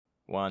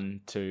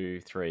1, 2,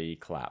 3,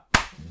 clap.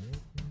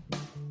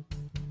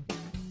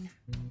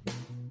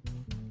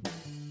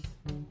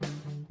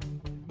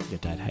 Your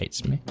dad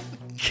hates me.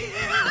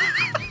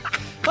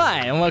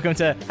 Hi, and welcome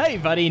to Hey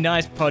Buddy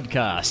Nice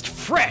Podcast.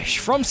 Fresh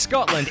from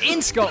Scotland,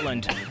 in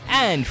Scotland,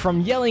 and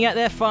from yelling at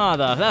their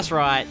father. That's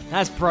right,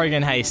 that's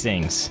Brogan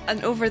Hastings.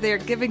 And over there,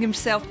 giving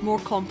himself more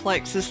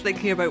complexes,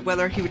 thinking about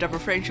whether he would have a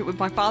friendship with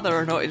my father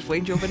or not, is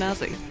Wayne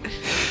Giovinazzi.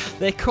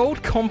 They're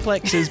called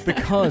complexes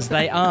because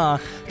they are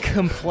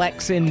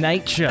complex in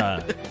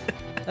nature.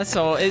 That's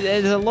all.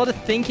 There's a lot of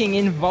thinking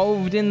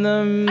involved in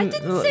them. I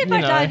didn't say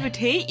my dad would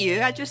hate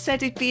you. I just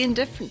said he'd be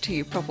indifferent to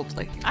you,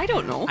 probably. I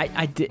don't know.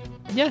 I did.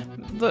 Yeah.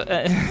 Look,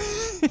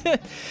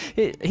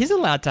 he's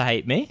allowed to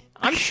hate me.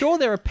 I'm sure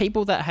there are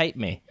people that hate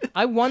me.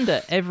 I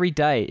wonder every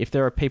day if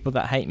there are people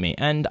that hate me,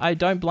 and I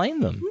don't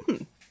blame them.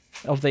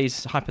 Of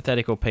these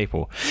hypothetical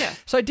people. Yeah.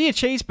 So, dear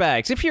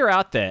cheesebags, if you're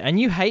out there and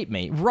you hate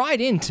me, write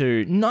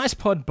into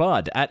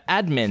nicepodbud at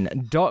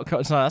admin.com.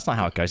 No, that's not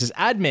how it goes. It's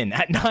admin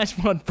at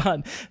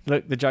nicepodbud.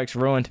 Look, the joke's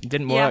ruined. It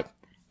didn't work.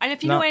 And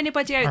if you know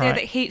anybody out there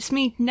that hates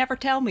me, never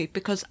tell me,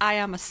 because I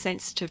am a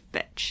sensitive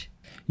bitch.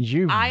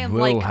 I am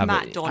like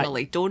Matt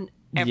Donnelly. Don't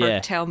ever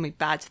tell me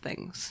bad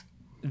things.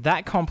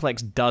 That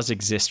complex does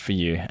exist for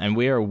you, and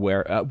we are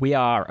aware of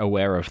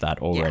that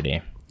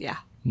already.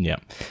 Yeah.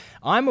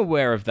 I'm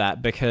aware of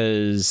that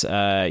because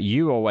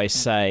you always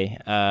say,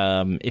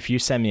 if you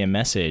send me a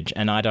message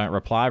and I don't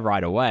reply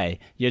right away,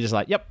 you're just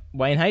like, yep,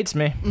 Wayne hates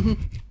me. Mm-hmm.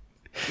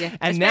 Yeah.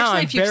 And now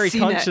I'm very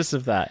conscious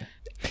of that.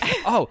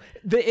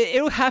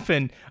 It'll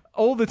happen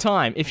all the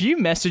time. If you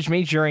message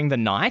me during the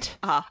night,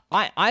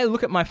 I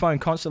look at my phone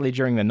constantly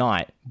during the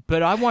night,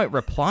 but I won't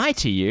reply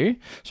to you.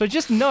 So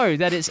just know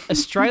that it's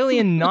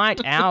Australian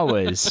night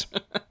hours.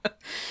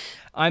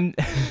 I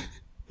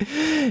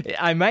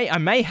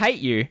may hate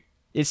you.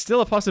 It's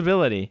still a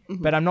possibility,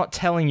 but I'm not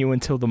telling you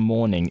until the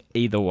morning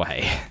either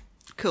way.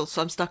 Cool,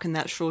 so I'm stuck in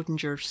that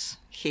Schrodinger's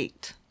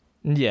hate.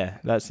 Yeah,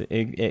 that's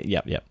it.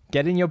 Yep.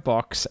 Get in your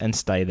box and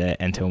stay there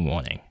until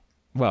morning.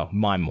 Well,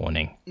 my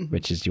morning,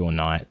 which is your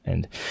night.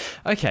 And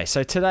okay,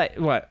 so today,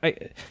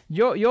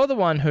 you're the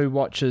one who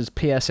watches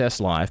PSS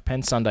Live,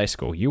 Penn Sunday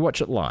School. You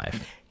watch it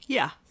live.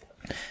 Yeah.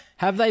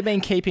 Have they been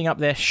keeping up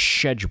their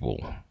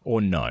schedule or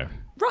no?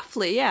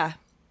 Roughly, yeah.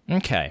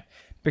 Okay,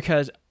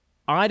 because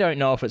I don't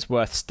know if it's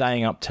worth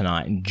staying up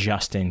tonight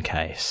just in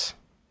case,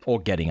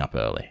 or getting up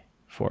early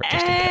for it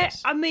just in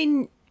case. I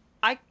mean,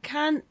 I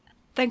can't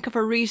think of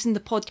a reason the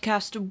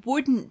podcast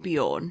wouldn't be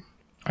on.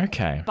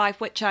 Okay. By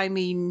which I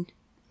mean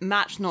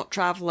Matt's not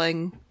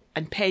travelling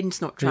and Penn's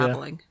not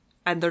travelling,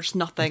 and there's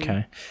nothing.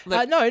 Okay.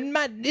 No,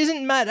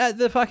 isn't Matt at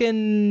the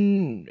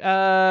fucking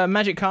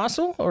Magic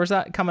Castle, or is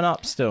that coming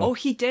up still? Oh,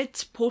 he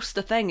did post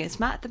a thing. Is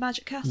Matt at the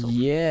Magic Castle?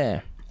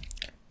 Yeah.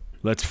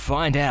 Let's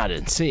find out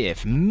and see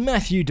if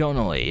Matthew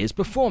Donnelly is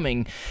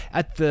performing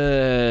at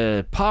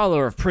the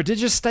Parlour of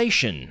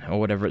Prodigitation, or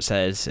whatever it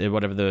says,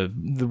 whatever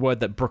the word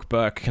that Brooke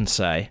Burke can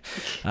say.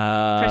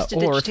 Or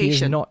if he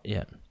is not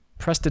yet.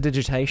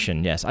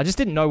 Prestidigitation, yes. I just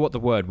didn't know what the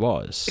word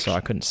was, so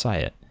I couldn't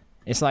say it.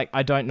 It's like,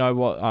 I don't know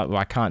what...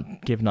 I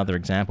can't give another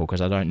example,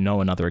 because I don't know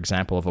another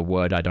example of a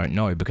word I don't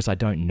know, because I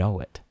don't know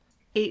it.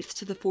 8th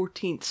to the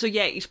 14th. So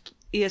yeah,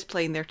 he is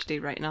playing there today,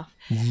 right enough.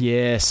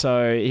 Yeah,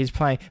 so he's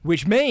playing,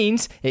 which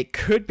means it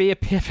could be a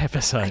Piff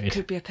episode. It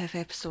could be a Piff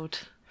episode.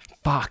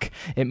 Fuck.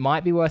 It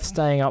might be worth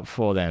staying up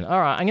for then.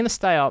 All right, I'm going to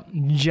stay up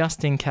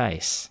just in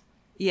case.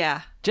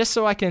 Yeah. Just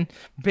so I can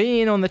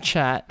be in on the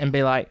chat and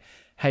be like,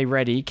 hey,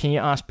 Reddy, can you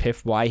ask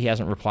Piff why he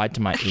hasn't replied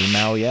to my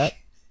email yet?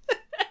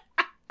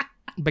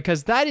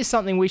 Because that is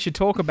something we should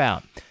talk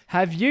about.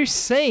 Have you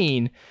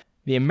seen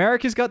the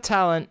America's Got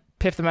Talent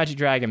Piff the Magic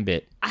Dragon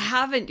bit? I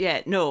haven't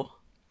yet, no.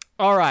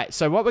 All right,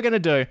 so what we're going to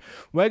do,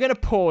 we're going to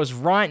pause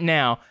right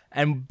now,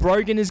 and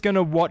Brogan is going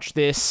to watch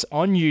this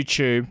on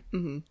YouTube,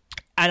 and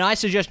I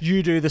suggest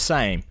you do the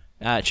same,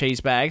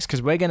 cheesebags,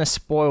 because we're going to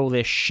spoil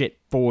this shit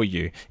for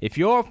you. If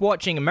you're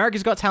watching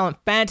America's Got Talent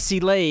Fantasy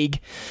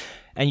League,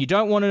 and you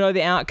don't want to know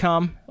the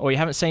outcome, or you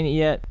haven't seen it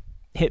yet,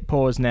 hit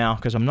pause now,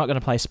 because I'm not going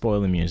to play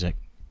spoiler music.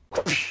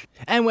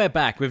 And we're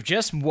back. We've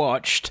just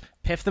watched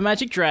Piff the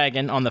Magic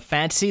Dragon on the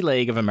Fantasy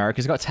League of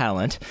America's Got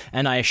Talent,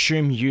 and I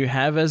assume you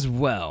have as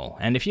well.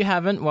 And if you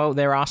haven't, well,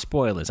 there are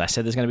spoilers. I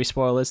said there's going to be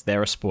spoilers.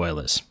 There are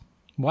spoilers.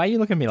 Why are you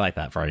looking at me like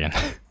that, Brogan?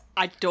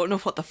 I don't know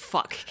what the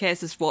fuck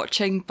Kez is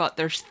watching, but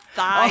there's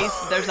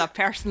thighs, there's a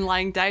person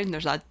lying down,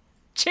 there's a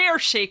chair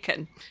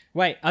shaking.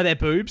 Wait, are there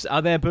boobs?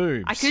 Are there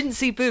boobs? I couldn't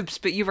see boobs,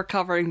 but you were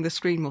covering the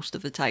screen most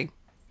of the time.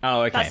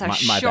 Oh, okay. That's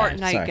a short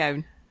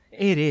nightgown.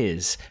 It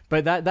is,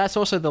 but that's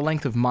also the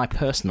length of my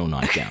personal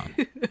nightgown.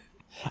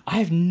 I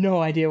have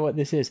no idea what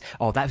this is.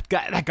 Oh, that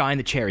guy in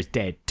the chair is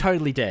dead.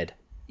 Totally dead.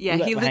 Yeah,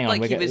 he looked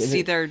like he was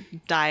either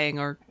dying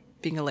or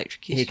being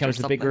electrocuted. Here comes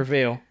the big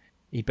reveal.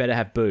 He better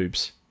have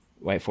boobs.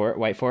 Wait for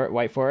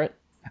it.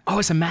 Oh,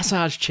 it's a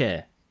massage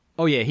chair.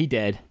 Oh, yeah, he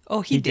dead.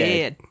 Oh, he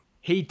dead.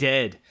 He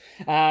dead.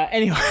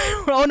 Anyway,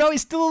 oh no,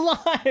 he's still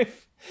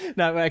alive.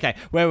 No, okay,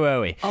 where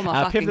were we? Oh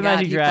my fucking Piff the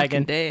Magic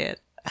Dragon. He fucking dead.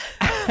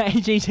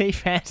 AGT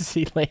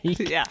Fantasy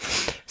League. Yeah.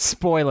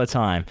 Spoiler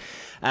time.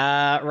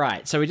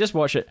 Right, so we just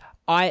watched it.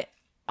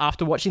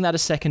 After watching that a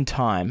second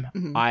time,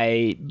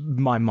 my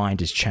mind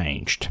has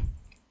changed.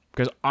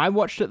 Because I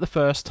watched it the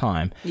first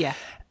time. Yeah.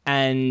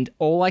 And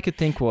all I could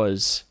think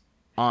was,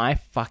 I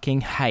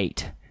fucking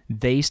hate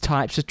these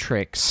types of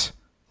tricks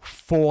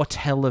for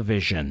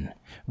television,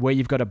 where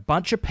you've got a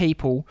bunch of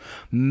people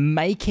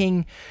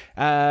making,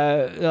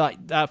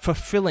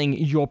 fulfilling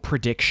your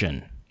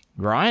prediction,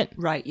 right?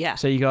 Right, yeah.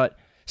 So you got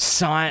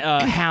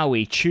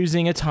Howie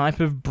choosing a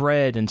type of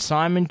bread and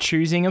Simon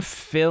choosing a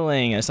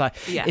filling. It's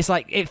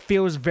like it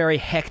feels very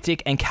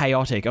hectic and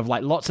chaotic, of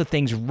like lots of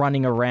things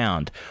running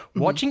around.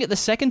 Watching it the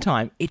second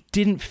time, it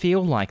didn't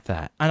feel like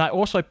that. And I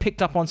also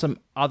picked up on some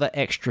other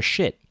extra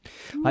shit.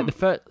 Like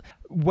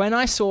when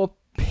I saw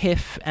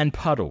Piff and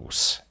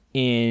Puddles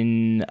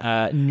in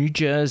New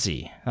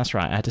Jersey. That's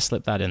right, I had to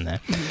slip that in there.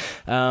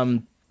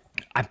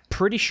 I'm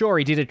pretty sure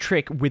he did a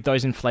trick with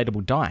those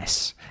inflatable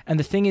dice. And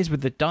the thing is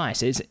with the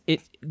dice is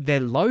they're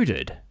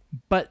loaded.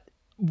 But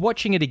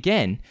watching it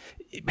again,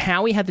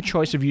 Howie had the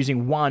choice of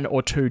using 1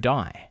 or 2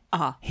 die.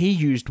 Uh-huh. He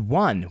used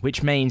 1,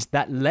 which means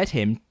that let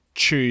him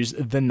choose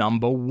the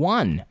number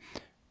 1.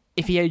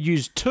 If he had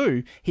used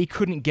 2, he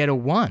couldn't get a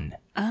 1.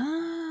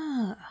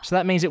 So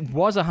that means it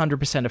was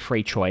 100% a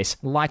free choice,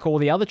 like all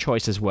the other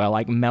choices were,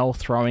 like Mel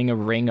throwing a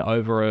ring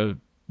over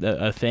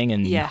a thing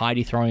and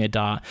Heidi throwing a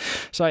dart.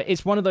 So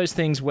it's one of those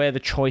things where the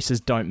choices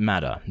don't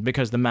matter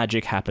because the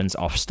magic happens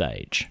off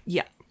stage.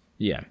 Yeah.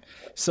 Yeah.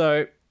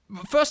 So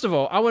first of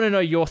all, I want to know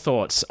your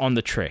thoughts on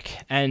the trick,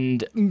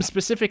 and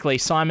specifically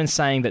Simon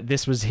saying that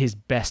this was his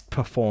best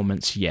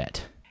performance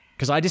yet.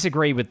 Because I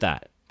disagree with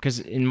that. Because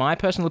in my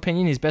personal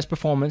opinion, his best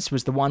performance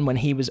was the one when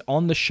he was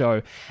on the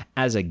show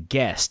as a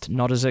guest,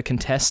 not as a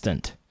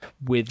contestant,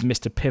 with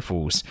Mr.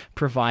 Piffles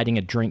providing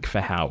a drink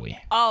for Howie.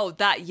 Oh,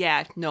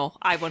 no,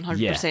 I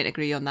 100%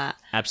 agree on that.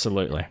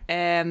 Absolutely.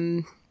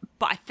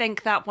 But I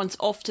think that one's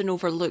often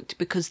overlooked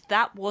because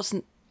that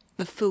wasn't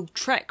the full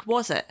trick,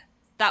 was it?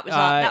 That was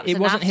it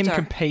wasn't him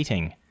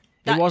competing.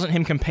 It wasn't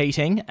him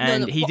competing,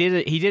 and he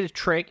did a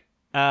trick,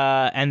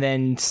 and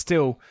then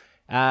still.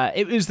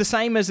 It was the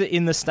same as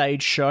in the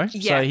stage show.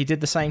 Yeah. So he did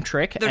the same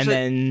trick, there's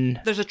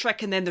a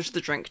trick, and then there's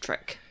the drink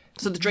trick.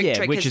 So the drink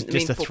trick which is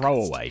just a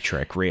throwaway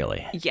trick,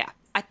 really. Yeah,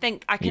 I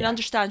think I can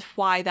understand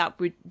why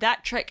that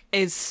trick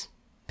is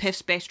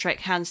Piff's best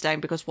trick, hands down,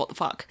 because what the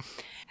fuck.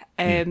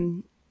 But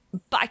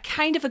I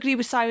kind of agree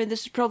with Simon.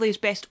 This is probably his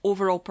best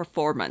overall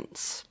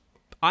performance.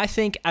 I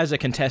think as a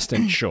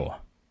contestant, sure.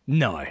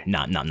 No.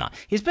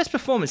 His best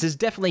performance is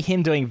definitely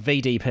him doing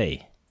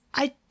VDP.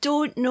 I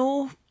don't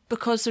know.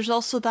 Because there's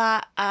also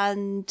that,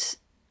 and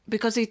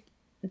because he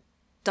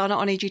done it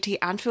on AGT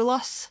and Full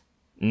Us.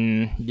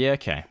 Yeah,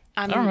 okay.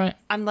 All right.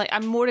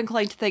 I'm more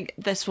inclined to think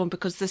this one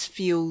because this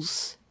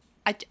feels.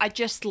 I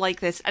just like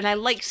this, and I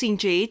like seeing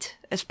Jade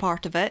as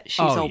part of it.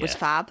 She's always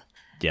fab.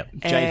 Yep,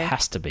 Jade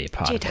has to be a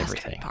part of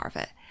everything. To be part of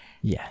it.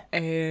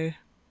 Yeah.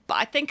 But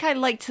I think I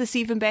liked this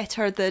even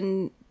better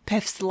than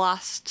Piff's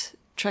last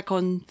trick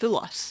on Full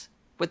Us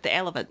with the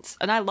elephants,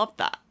 and I loved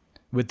that.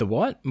 With the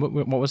what?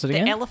 What was it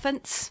again? The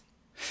elephants.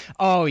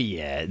 Oh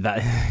yeah,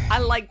 that I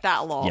like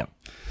that a lot.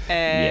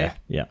 Yep.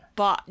 Yeah.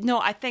 But no,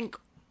 I think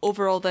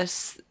overall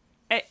this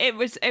it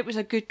was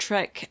a good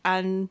trick,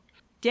 and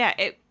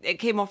it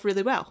came off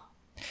really well.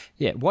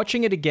 Yeah,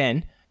 watching it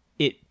again,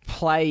 it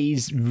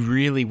plays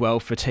really well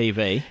for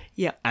TV.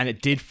 Yeah. And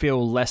it did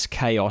feel less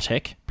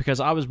chaotic because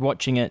I was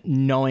watching it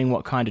knowing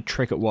what kind of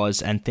trick it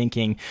was and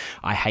thinking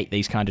I hate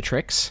these kind of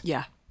tricks.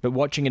 Yeah. But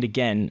watching it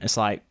again, it's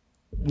like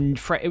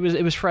it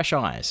was fresh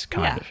eyes,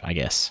 kind of, I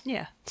guess.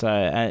 Yeah. So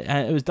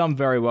and it was done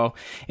very well.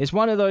 It's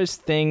one of those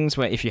things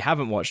where if you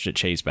haven't watched it,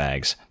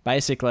 Cheesebags,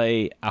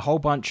 basically a whole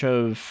bunch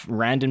of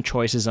random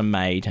choices are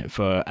made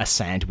for a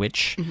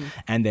sandwich,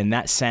 and then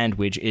that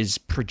sandwich is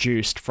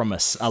produced from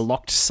a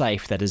locked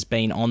safe that has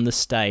been on the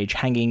stage,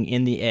 hanging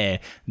in the air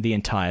the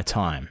entire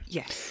time.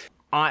 Yes.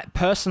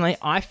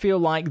 I feel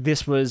like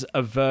this was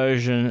a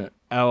version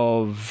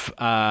of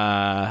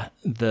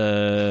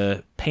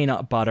the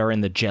peanut butter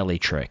and the jelly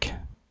trick,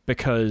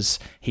 because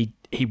he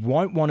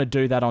won't want to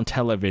do that on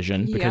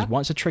television because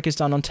once a trick is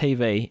done on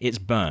TV, it's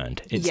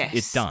burned.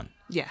 It's done.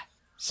 Yeah.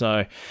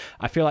 So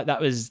I feel like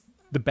that was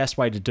the best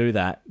way to do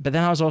that. But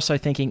then I was also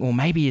thinking, well,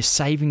 maybe he's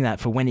saving that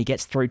for when he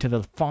gets through to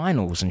the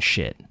finals and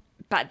shit.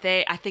 But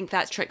I think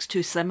that trick's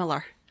too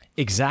similar.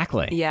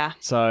 Exactly. Yeah.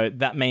 So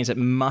that means it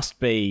must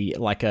be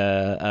like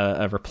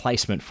a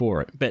replacement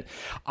for it. But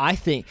I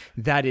think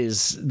that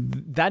is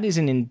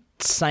an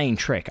insane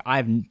trick.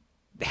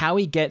 How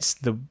he gets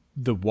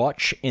the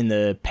watch in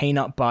the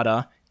peanut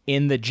butter,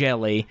 in the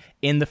jelly,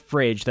 in the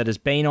fridge that has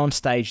been on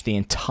stage the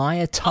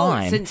entire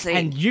time. Oh, it's insane.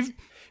 And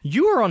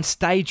you were on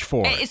stage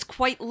for it. It is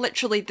quite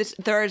literally this.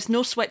 There is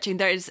no switching.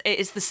 It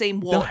is the same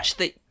watch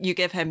that you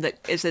give him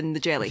that is in the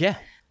jelly. Yeah.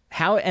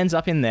 How it ends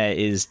up in there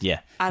is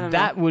I don't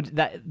know.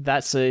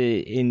 That's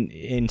an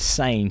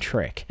insane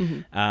trick.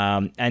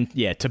 And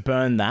to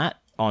burn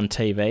that on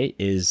TV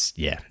is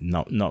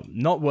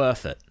not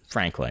worth it,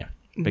 frankly.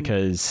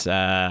 because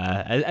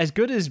as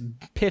good as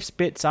Piff's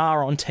bits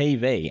are on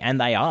TV, and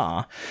they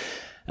are,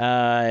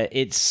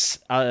 it's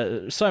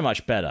so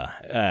much better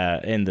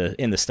in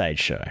the stage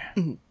show.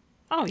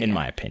 Oh, yeah, in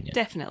my opinion,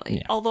 definitely.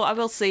 Yeah. Although I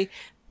will say,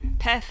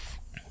 Piff,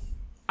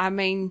 I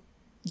mean,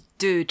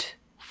 dude,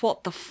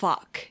 what the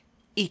fuck?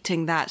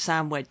 Eating that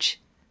sandwich.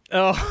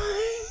 Oh,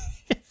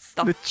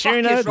 The fuck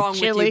tuna, is wrong the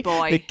chili, with you,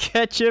 boy? the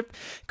ketchup.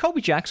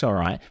 Colby Jack's all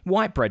right.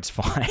 White bread's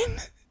fine.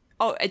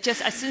 Oh, it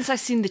just as soon as I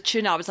seen the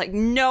tuna, I was like,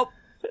 nope.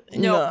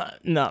 No.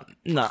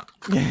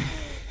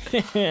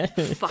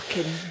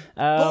 Fucking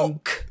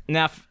bulk.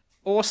 Now,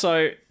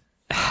 also,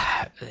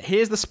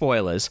 here's the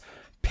spoilers.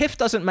 Piff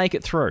doesn't make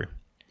it through.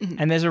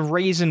 And there's a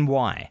reason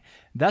why.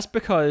 That's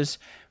because,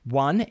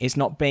 one, it's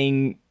not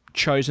being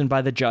chosen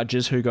by the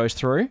judges who goes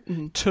through.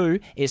 Two,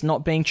 it's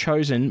not being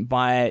chosen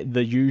by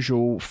the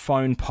usual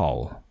phone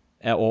poll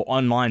or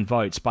online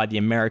votes by the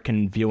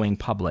American viewing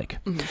public.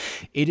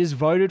 It is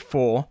voted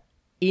for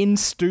in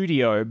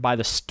studio by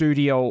the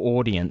studio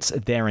audience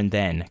there and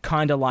then,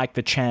 kind of like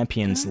the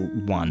Champions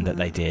one that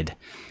they did.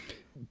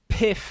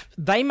 Piff,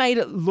 they made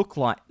it look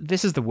like,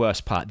 this is the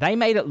worst part, they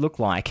made it look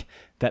like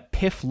that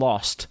Piff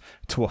lost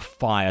to a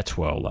fire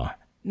twirler.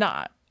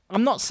 No,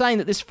 I'm not saying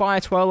that this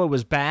fire twirler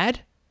was bad,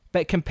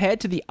 but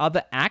compared to the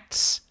other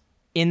acts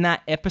in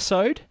that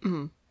episode,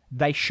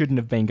 they shouldn't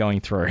have been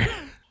going through.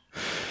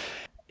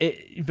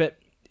 But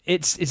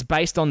it's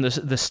based on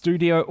the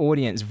studio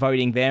audience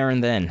voting there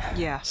and then.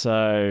 Yeah.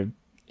 So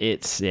he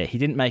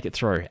didn't make it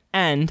through.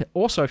 And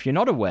also, if you're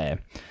not aware,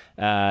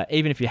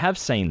 even if you have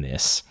seen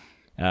this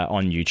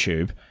on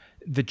YouTube,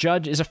 the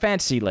judge is a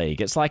fantasy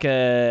league. It's like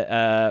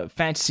a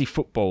fantasy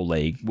football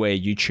league where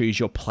you choose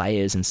your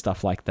players and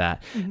stuff like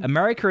that.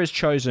 America has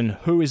chosen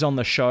who is on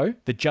the show.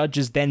 The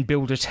judges then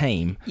build a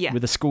team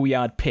with a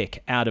schoolyard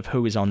pick out of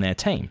who is on their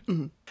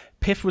team.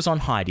 Piff was on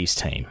Heidi's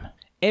team.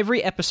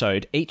 Every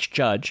episode, each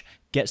judge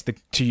gets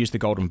to use the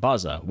golden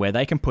buzzer, where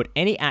they can put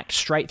any act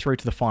straight through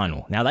to the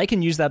final. Now, they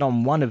can use that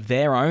on one of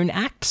their own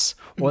acts,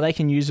 or they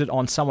can use it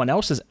on someone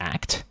else's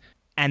act,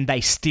 and they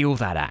steal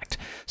that act.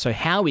 So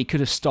Howie could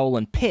have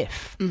stolen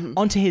Piff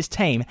onto his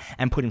team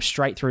and put him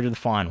straight through to the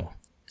final.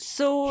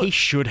 So he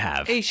should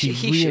have. He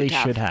really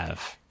should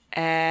have.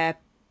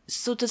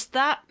 So does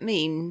that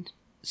mean?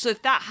 So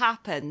if that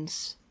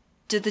happens,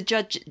 does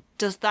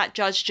that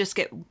judge just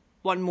get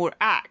one more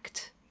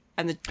act,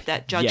 and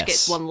that judge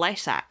gets one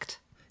less act?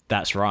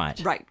 That's right.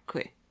 Right.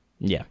 Cool.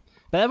 Yeah.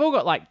 But they've all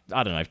got, like,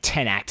 I don't know,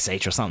 10 acts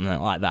each or something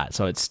like that.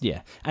 So it's,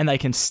 yeah. And they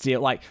can steal,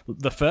 like,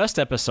 the first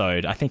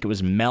episode, I think it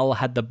was Mel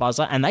had the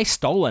buzzer, and they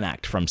stole an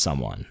act from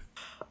someone.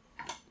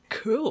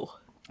 Cool.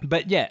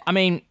 But, yeah, I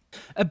mean,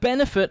 a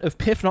benefit of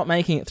Piff not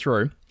making it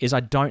through is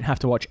I don't have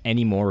to watch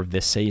any more of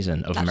this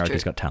season of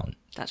America's Got Talent.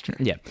 That's true.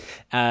 Yeah.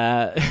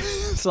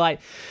 It's like,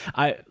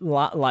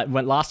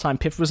 when last time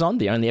Piff was on,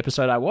 the only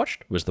episode I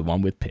watched was the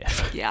one with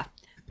Piff. Yeah.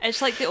 It's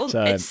like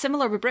it's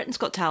similar with Britain's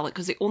Got Talent,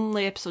 because the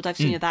only episode I've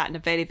seen of that in a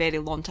very, very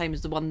long time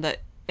is the one that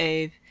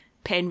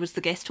Penn was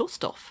the guest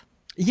host of.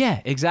 Yeah,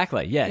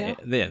 exactly. Yeah,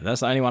 that's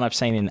the only one I've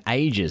seen in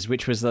ages,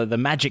 which was the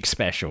Magic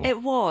special.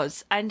 It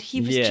was, and he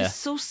was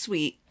just so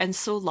sweet and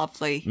so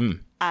lovely,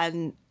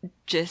 and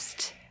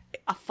just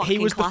a fucking He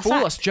was the class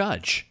flawless act.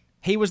 judge.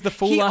 He was the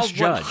flawless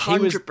judge.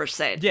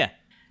 100%. Yeah.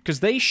 Because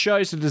these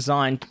shows are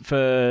designed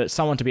for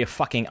someone to be a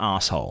fucking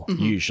asshole,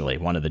 usually,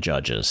 one of the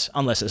judges,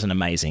 unless it's an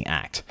amazing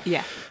act.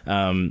 Yeah.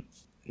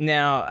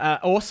 Now,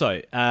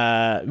 also,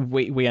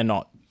 we are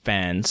not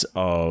fans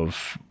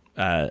of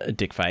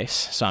Dickface,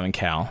 Simon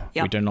Cowell.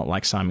 Yep. We do not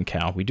like Simon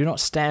Cowell. We do not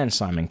stan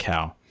Simon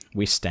Cowell.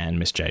 We stan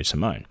Miss Jade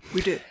Simone.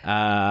 We do.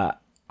 I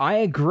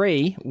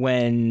agree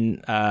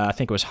when, I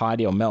think it was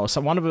Heidi or Mel, so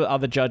one of the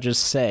other judges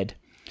said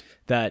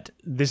that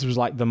this was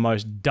like the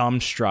most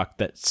dumbstruck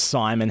that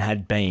Simon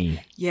had been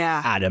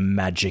at a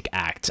magic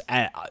act.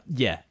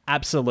 Yeah,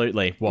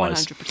 absolutely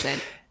was.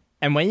 100%.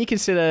 And when you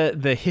consider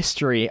the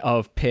history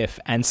of Piff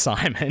and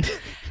Simon...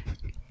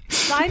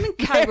 Simon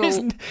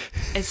Cowell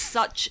is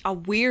such a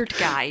weird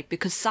guy,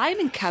 because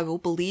Simon Cowell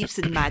believes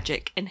in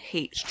magic and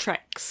hates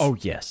tricks. Oh,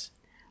 yes.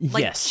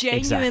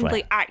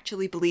 Genuinely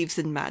actually believes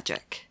in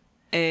magic.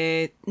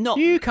 Not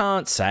You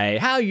can't say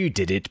how you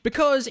did it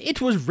because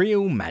it was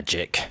real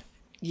magic.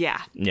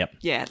 Yeah. Yep.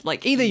 Yeah,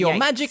 like Either you're yikes.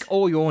 magic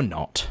or you're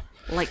not.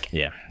 Like,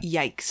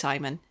 yikes,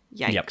 Simon.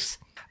 Yikes. Yep.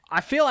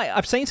 I feel like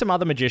I've seen some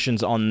other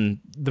magicians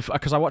on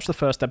because I watched the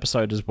first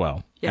episode as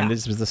well, and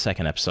this was the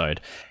second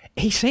episode.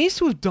 He seems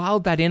to have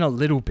dialed that in a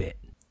little bit,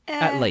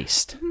 at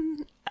least.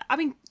 I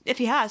mean, if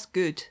he has,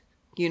 good.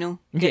 You know,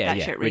 get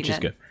that shit which is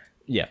in. good.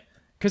 Yeah,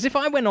 because if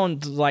I went on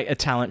like a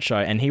talent show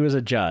and he was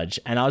a judge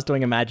and I was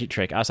doing a magic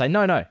trick, I'd say,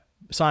 no,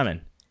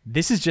 Simon,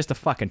 this is just a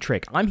fucking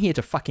trick. I'm here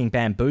to fucking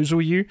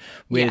bamboozle you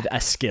with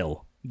a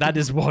skill. That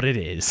is what it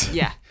is.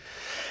 Yeah.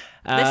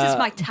 This is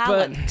my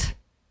talent.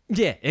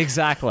 Yeah,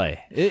 exactly.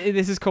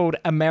 This is called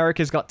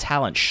America's Got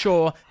Talent.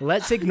 Sure,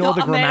 let's ignore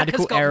the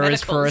grammatical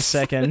errors for a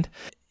second.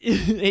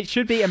 It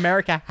should be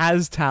America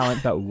Has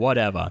Talent, but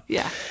whatever.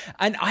 Yeah.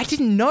 And I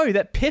didn't know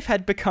that Piff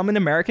had become an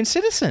American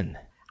citizen.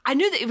 I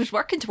knew that he was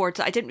working towards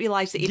it. I didn't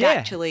realise that he'd Yeah.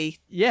 actually,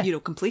 Yeah.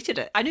 completed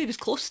it. I knew he was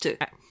close to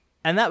it.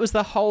 And that was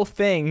the whole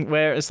thing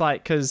where it's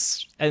like,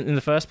 because in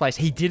the first place,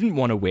 he didn't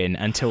want to win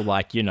until,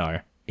 like,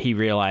 he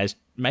realized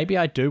maybe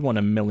I do want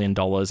 $1 million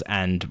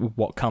and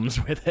what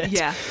comes with it.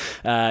 Yeah.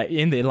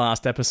 In the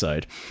last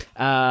episode.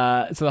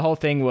 So the whole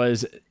thing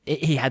was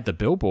he had the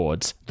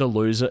billboards, the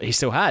loser, he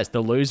still has,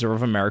 the loser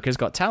of America's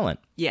Got Talent.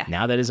 Yeah.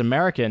 Now that he's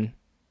American,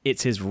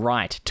 it's his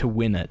right to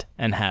win it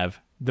and have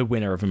the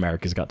winner of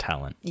America's Got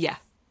Talent. Yeah.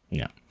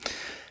 Yeah.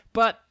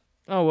 But,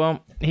 oh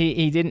well,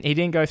 he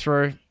didn't go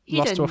through.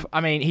 He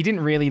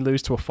didn't really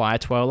lose to a fire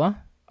twirler.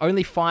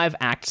 Only 5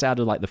 acts out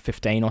of like the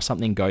 15 or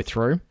something go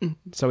through.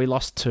 So he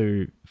lost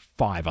to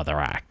 5 other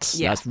acts.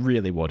 Yeah. That's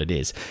really what it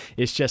is.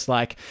 It's just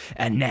like,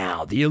 and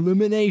now the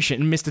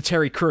elimination, Mr.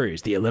 Terry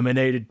Crews, the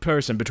eliminated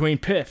person between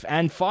Piff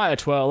and Fire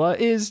Twirler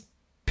is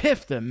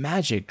Piff the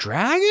Magic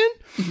Dragon?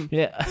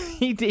 Yeah,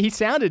 he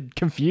sounded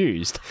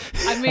confused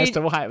as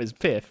to why it was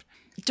Piff.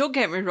 Don't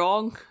get me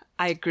wrong,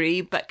 I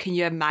agree, but can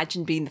you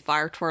imagine being the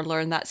fire twirler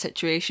in that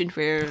situation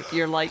where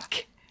you're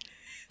like,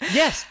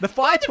 Yes, the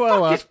Fire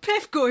Twirler. fuck is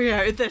Piff going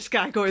out and this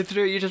guy going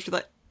through? You just be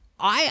like,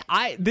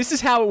 This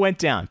is how it went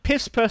down.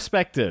 Piff's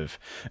perspective.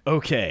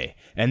 Okay,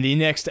 and the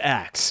next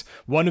acts.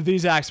 One of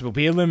these acts will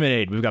be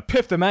eliminated. We've got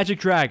Piff the Magic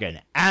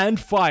Dragon and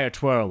Fire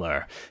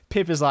Twirler.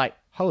 Piff is like,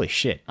 holy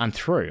shit, I'm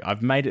through.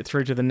 I've made it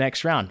through to the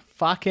next round.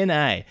 Fucking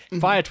A.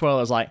 Fire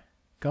Twirler's like,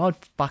 God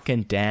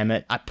fucking damn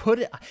it.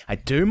 I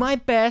do my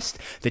best.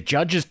 The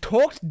judges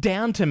talked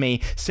down to me,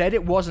 said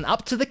it wasn't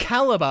up to the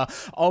caliber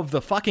of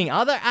the fucking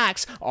other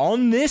acts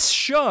on this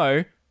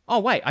show. Oh,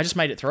 wait, I just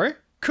made it through?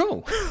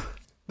 Cool.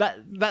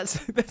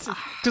 That's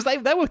because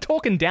they were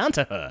talking down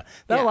to her.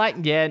 They were like,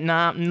 yeah,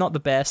 nah, not the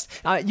best.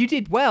 You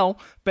did well,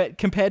 but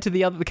compared to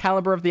the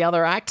caliber of the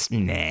other acts,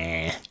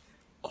 nah.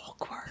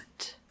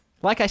 awkward.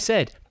 Like I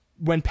said,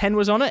 when Penn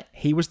was on it,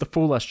 he was the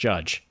foolish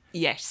judge.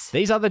 Yes.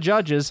 These other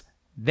judges,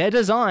 they're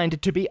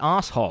designed to be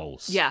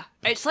assholes. Yeah.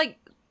 It's like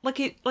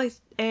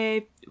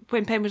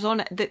when Penn was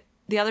on it,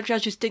 the other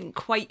judges didn't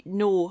quite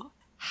know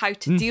how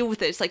to deal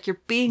with it. It's like, you're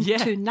being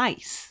too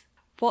nice.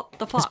 What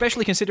the fuck?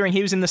 Especially considering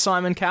he was in the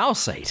Simon Cowell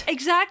seat.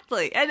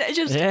 Exactly. And it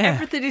just,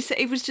 everything he said,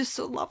 it was just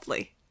so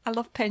lovely. I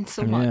love Penn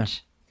so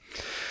much.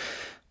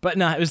 But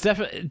no, it was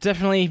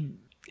definitely,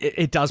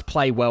 it does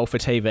play well for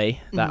TV,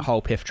 that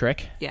whole Piff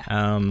trick.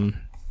 Yeah.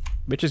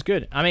 Which is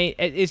good. I mean,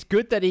 it's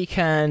good that he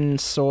can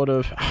sort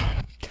of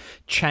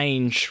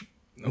change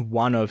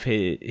one of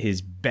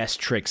his best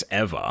tricks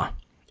ever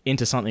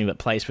into something that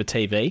plays for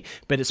TV,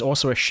 but it's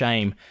also a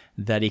shame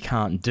that he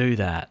can't do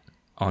that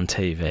on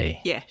TV.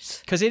 Yes.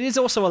 Because it is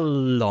also a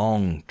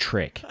long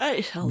trick.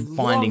 It's a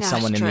Finding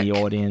someone in the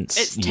audience.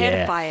 It's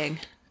terrifying.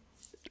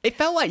 It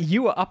felt like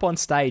you were up on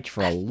stage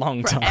for a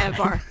long time.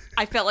 Forever.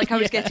 I felt like I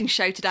was getting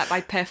shouted at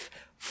by Piff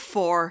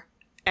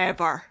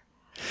forever.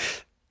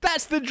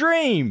 That's the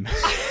dream.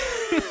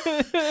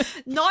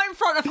 Not in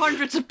front of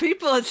hundreds of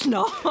people, it's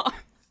not.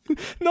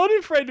 Not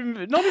in front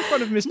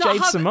of Miss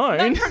Jade Simone.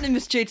 Not in front of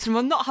Miss Jade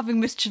Simone, not having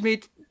Miss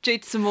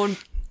Jade Simone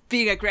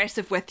being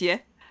aggressive with you.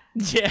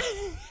 Yeah.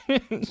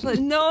 It's like,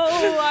 no,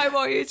 I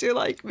want you to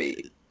like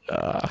me.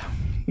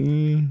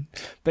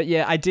 But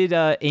yeah, I did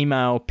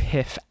email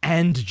Piff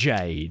and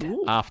Jade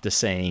after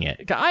seeing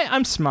it.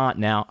 I'm smart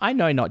now. I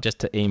know not just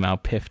to email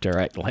Piff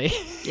directly.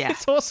 Yeah.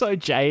 It's also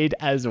Jade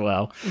as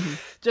well.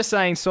 Just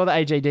saying, saw the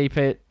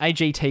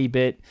AGT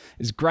bit.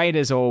 It's great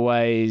as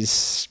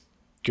always.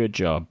 Good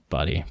job,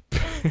 buddy.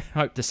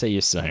 Hope to see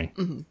you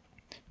soon.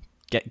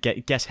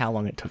 Guess how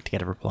long it took to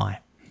get a reply.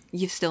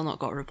 You've still not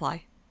got a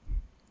reply.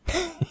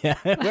 Yeah,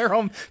 we're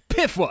on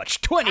Piff Watch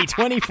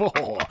 2024.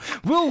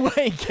 Will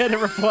we get a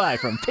reply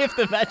from Piff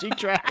the Magic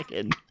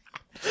Dragon?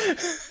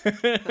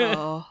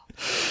 Oh.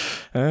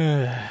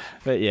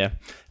 But yeah,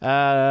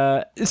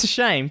 it's a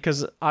shame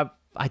because I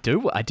did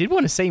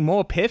want to see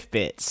more Piff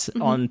bits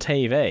on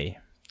TV.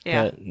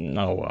 Yeah. But,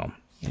 oh well,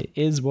 it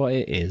is what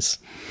it is.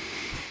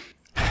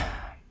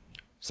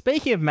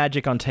 Speaking of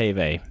magic on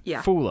TV,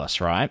 Fool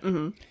Us, right?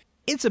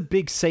 It's a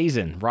big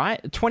season,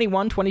 right?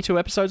 21, 22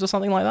 episodes or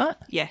something like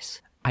that? Yes.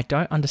 I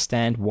don't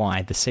understand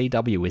why the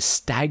CW is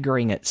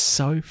staggering it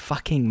so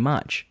fucking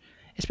much.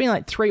 It's been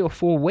like 3 or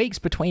 4 weeks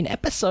between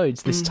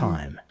episodes this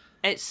time.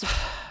 It's,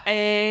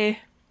 I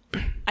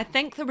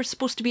think there was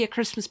supposed to be a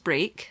Christmas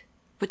break,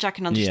 which I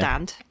can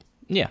understand.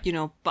 Yeah. You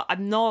know, but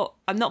I'm not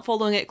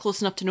following it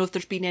close enough to know if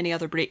there's been any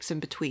other breaks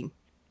in between.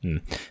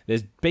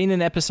 There's been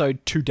an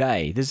episode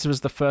today. This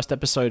was the first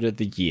episode of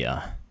the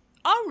year.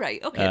 Oh,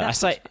 right. Okay.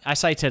 I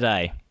say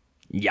today.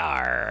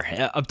 Yar.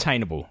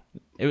 Obtainable.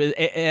 It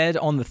aired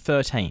on the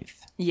 13th.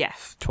 Yeah.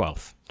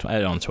 12th.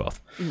 Aired on the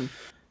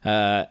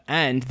 12th.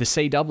 And the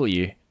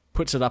CW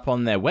puts it up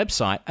on their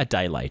website a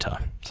day later.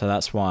 So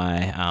that's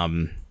why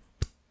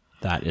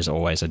that is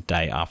always a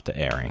day after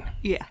airing.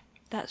 Yeah.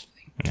 That's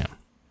fine.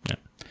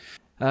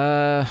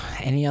 Yeah.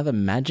 Any other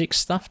magic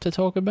stuff to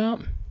talk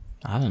about?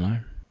 I don't know.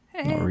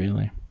 Not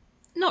really.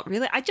 Not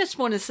really. I just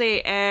want to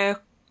say,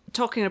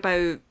 talking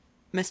about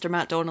Mr.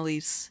 Matt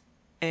Donnelly's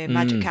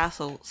Magic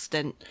Castle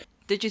stint,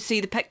 did you see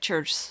the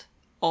pictures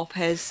of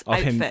his Of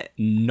outfit.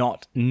 him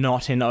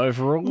not in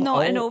overall.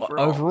 Not in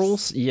overalls.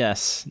 Overalls?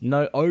 Yes.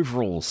 No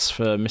overalls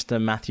for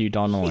Mr. Matthew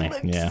Donnelly.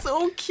 He looked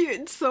so cute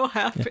and so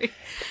happy.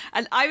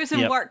 And I was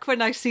in work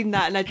when I seen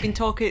that, and I'd been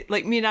talking,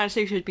 like, me and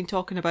Anastasia had been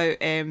talking about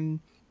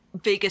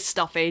Vegas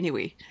stuff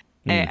anyway.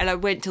 And I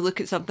went to look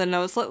at something, and I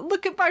was like,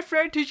 look at my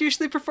friend who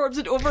usually performs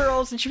in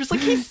overalls. And she was like,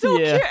 he's so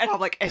cute. And I'm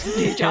like, isn't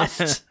he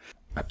just?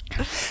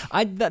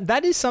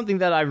 That is something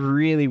that I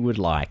really would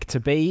like, to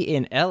be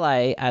in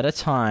LA at a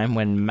time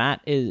when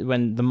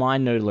the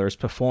Mind Noodler is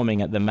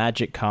performing at the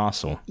Magic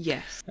Castle.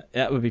 Yes.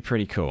 That would be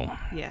pretty cool.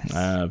 Yes.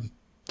 I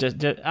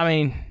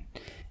mean,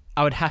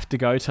 I would have to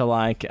go to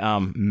like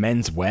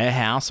Men's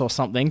Warehouse or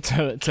something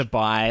to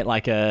buy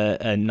like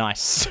a nice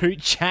suit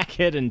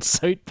jacket and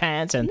suit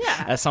pants and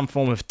some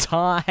form of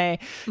tie,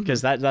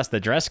 because that's the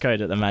dress code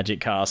at the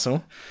Magic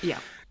Castle. Yeah.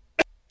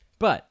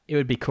 But it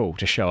would be cool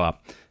to show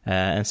up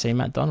and see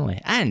Matt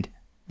Donnelly. And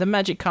the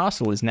Magic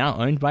Castle is now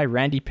owned by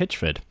Randy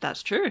Pitchford.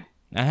 That's true.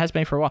 It has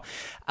been for a while.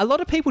 A lot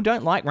of people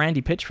don't like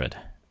Randy Pitchford.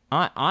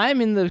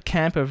 I'm in the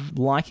camp of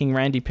liking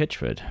Randy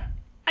Pitchford.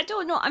 I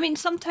don't know. I mean,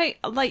 sometimes,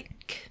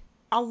 like,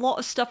 a lot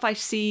of stuff I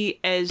see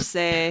is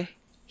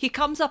he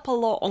comes up a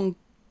lot on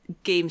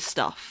game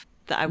stuff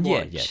that I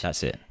watch. Yeah,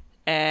 that's it.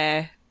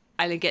 And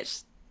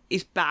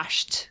he's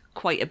bashed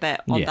quite a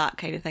bit on that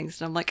kind of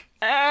things. And I'm like,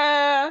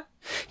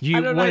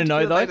 You want to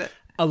know, though?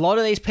 A lot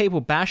of these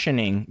people bashing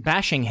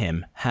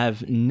him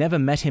have never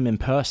met him in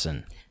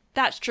person.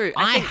 That's true.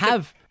 I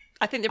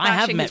think they're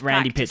bashing met his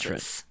Randy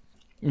practices.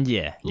 Pitchford.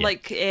 Yeah.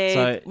 Like,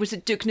 was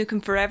it Duke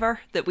Nukem Forever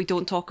that we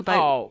don't talk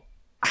about? Oh,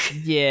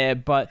 yeah,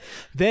 but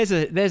there's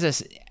a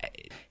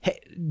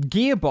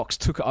Gearbox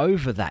took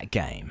over that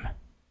game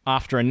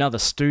after another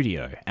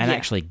studio and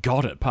actually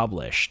got it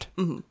published.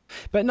 Mm-hmm.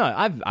 But no,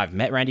 I've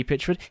met Randy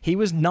Pitchford. He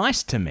was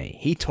nice to me.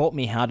 He taught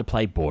me how to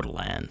play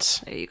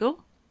Borderlands. There you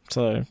go.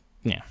 So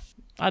yeah,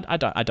 I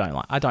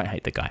don't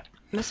hate the guy.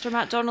 Mr.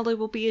 Matt Donnelly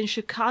will be in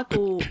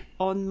Chicago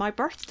on my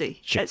birthday.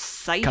 It's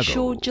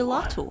Sideshow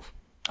Gelato.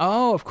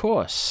 Oh, of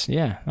course.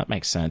 Yeah, that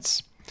makes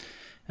sense.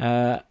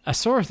 I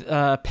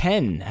saw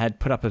Penn had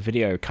put up a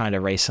video kind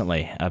of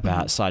recently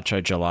about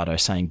Sideshow Gelato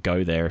saying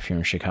go there if you're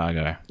in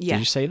Chicago. Yeah. Did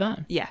you see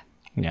that? Yeah.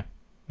 Yeah.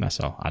 That's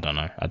all. I don't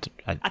know.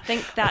 I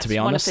think that's to be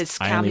honest, one of his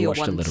cameo I only watched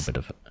ones. a little bit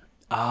of it.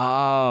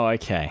 Oh,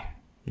 okay.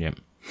 Yep.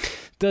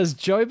 Is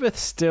Jobeth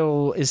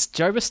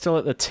still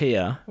at the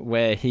tier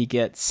where he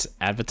gets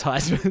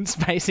advertisements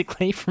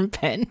basically from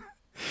Penn?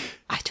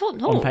 I don't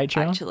know, on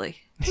Patreon? Actually.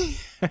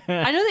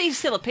 I know that he's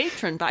still a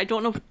patron, but I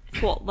don't know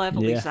what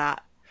level he's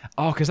at.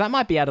 Oh, because that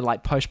might be out of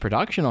like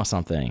post-production or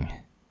something.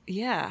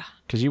 Yeah.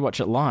 Because you watch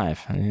it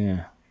live.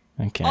 Yeah.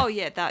 Okay. Oh,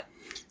 yeah, that...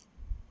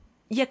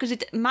 Yeah, because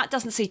Matt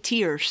doesn't say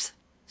tiers,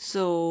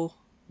 so...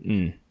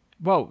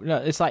 Well, no,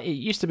 it's like it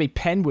used to be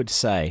Penn would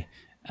say,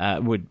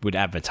 would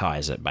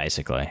advertise it,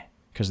 basically,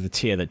 because of the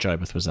tier that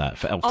Jobeth was at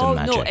for Elton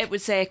Magic. Oh, no, it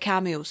was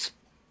cameos.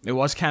 It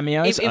was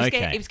cameos?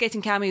 It was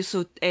getting cameos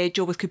so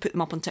Jobeth could put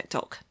them up on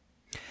TikTok.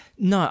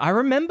 No, I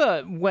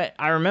remember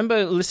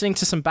listening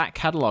to some back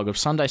catalogue of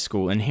Sunday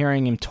School and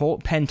hearing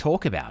Penn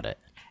talk about it.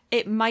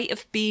 It might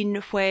have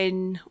been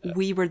when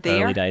we were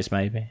there. Early days,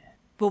 maybe.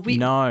 Well,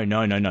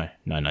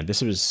 No.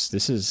 This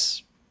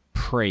is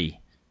pre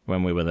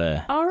when we were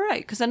there. All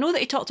right, because I know that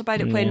he talked about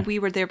it when we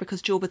were there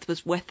because Jobeth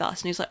was with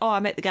us, and he was like, "Oh, I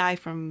met the guy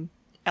from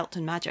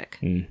Elton Magic,"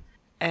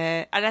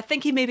 and I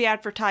think he maybe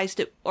advertised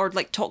it or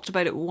like talked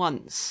about it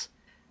once.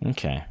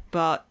 Okay,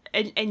 but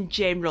in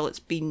general, it's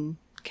been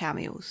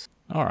cameos.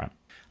 All right,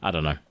 I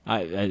don't know.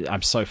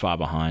 I'm so far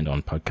behind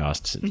on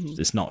podcasts.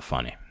 It's not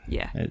funny.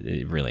 Yeah,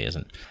 it really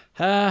isn't.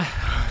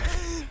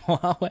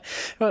 Well,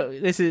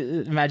 this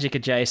is Magic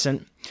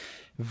adjacent.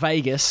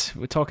 Vegas.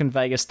 We're talking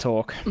Vegas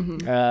talk.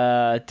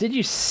 Did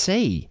you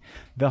see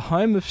the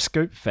home of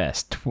Scoop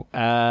Fest,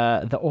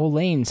 the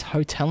Orleans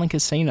Hotel and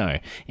Casino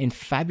in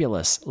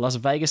fabulous Las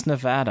Vegas,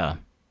 Nevada,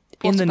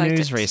 in the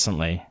news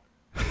recently?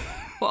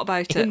 What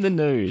about it? In the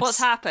news. What's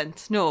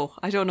happened? No,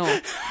 I don't know.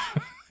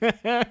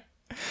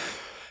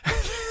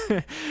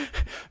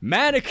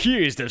 Man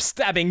accused of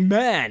stabbing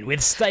man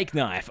with steak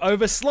knife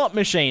over slot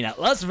machine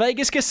at Las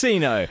Vegas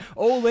Casino.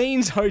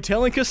 Orleans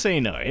Hotel and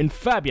Casino in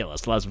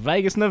fabulous Las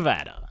Vegas,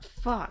 Nevada.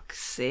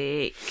 Fuck's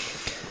sake.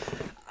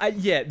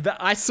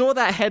 I saw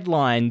that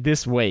headline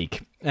this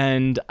week,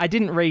 and I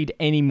didn't read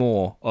any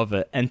more of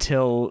it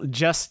until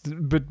just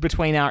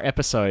between our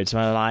episodes.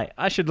 And I'm like,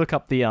 I should look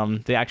up the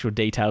actual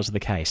details of the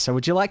case. So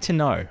would you like to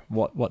know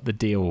what the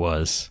deal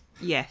was?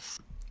 Yes.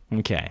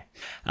 Okay.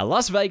 A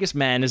Las Vegas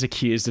man is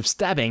accused of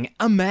stabbing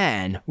a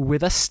man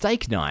with a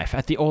steak knife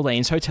at the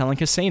Orleans Hotel and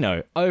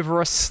Casino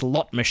over a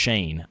slot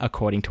machine,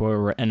 according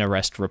to an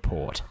arrest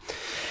report.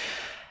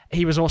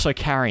 He was also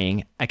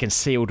carrying a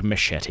concealed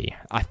machete.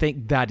 I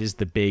think that is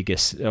the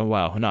biggest...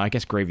 well, no, I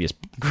guess grievous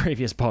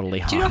bodily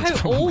harm. Do you know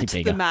how old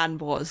bigger. the man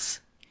was?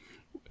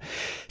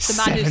 The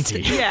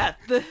 70. Man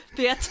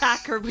the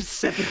attacker was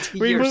 70 years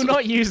old. We will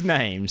not use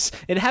names.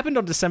 It happened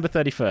on December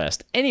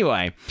 31st.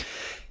 Anyway...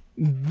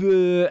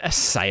 The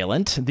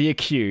assailant, the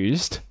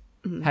accused,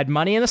 had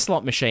money in a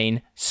slot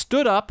machine,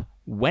 stood up,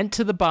 went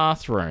to the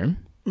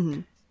bathroom,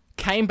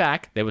 came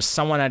back, there was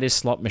someone at his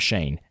slot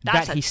machine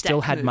That's that a he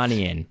still dick had move.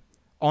 money in.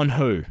 On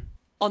who?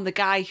 On the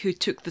guy who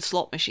took the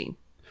slot machine.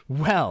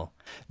 Well,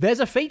 there's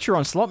a feature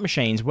on slot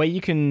machines where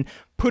you can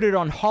put it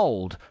on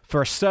hold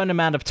for a certain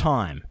amount of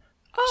time.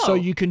 Oh. So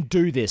you can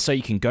do this. So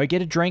you can go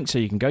get a drink. So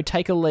you can go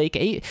take a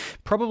leak.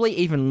 Probably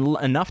even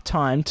enough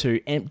time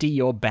to empty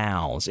your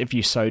bowels if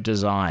you so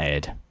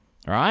desired.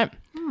 All right?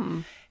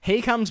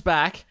 He comes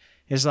back.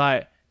 He's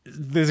like,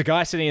 there's a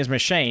guy sitting in his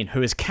machine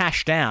who has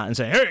cashed out and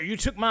said, hey, you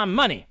took my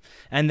money.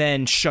 And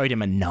then showed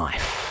him a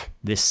knife.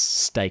 This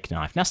steak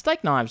knife. Now,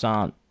 steak knives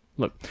aren't...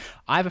 Look,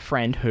 I have a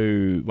friend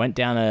who went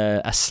down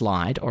a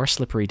slide or a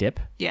slippery dip.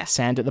 Yeah.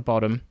 Sand at the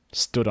bottom.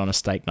 Stood on a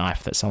steak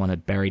knife that someone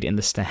had buried in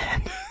the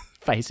stand.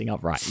 Facing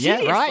upright.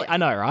 Seriously? Yeah, right? I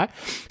know, right?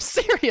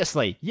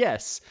 Seriously,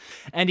 yes.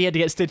 And he had to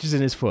get stitches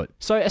in his foot.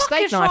 So a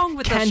steak is knife wrong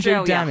with can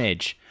Australia? do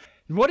damage.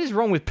 What is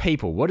wrong with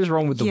people? What is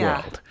wrong with the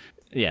world?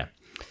 Yeah.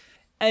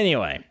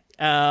 Anyway,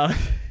 the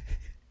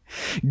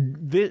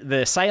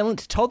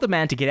assailant told the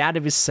man to get out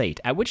of his seat,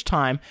 at which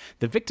time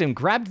the victim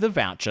grabbed the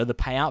voucher, the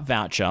payout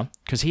voucher,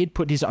 because he had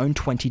put his own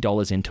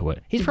 $20 into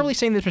it. He's probably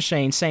seen this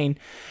machine, seen...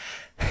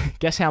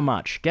 Guess how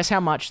much? Guess how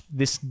much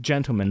this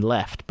gentleman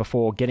left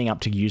before getting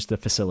up to use the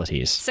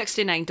facilities?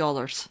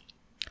 $69.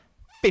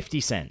 50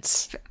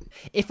 cents.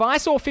 If I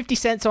saw 50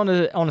 cents on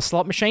a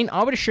slot machine,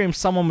 I would assume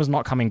someone was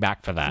not coming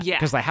back for that. Yeah.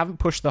 Because they haven't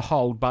pushed the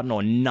hold button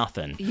or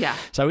nothing. Yeah.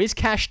 So he's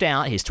cashed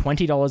out his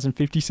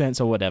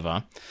 $20.50 or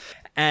whatever.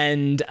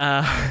 And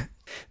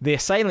the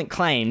assailant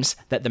claims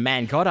that the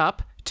man got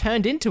up,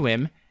 turned into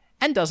him,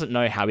 and doesn't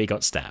know how he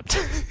got stabbed.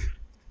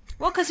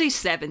 Well, because he's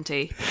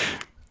 70.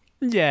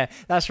 Yeah,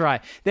 that's right.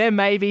 There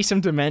may be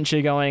some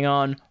dementia going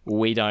on.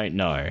 We don't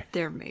know.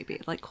 There may be.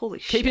 Like, holy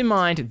shit. Keep in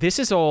mind, this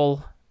is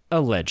all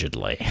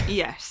allegedly.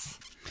 Yes.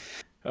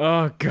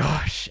 Oh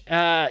gosh.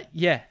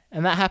 Yeah,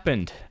 and that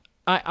happened.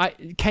 I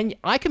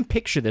can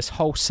picture this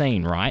whole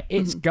scene, right?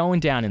 It's going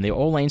down in the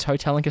Orleans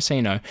Hotel and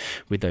Casino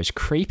with those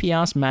creepy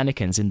ass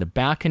mannequins in the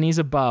balconies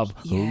above,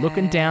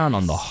 looking down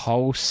on the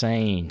whole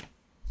scene.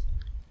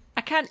 I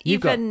can't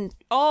You've even...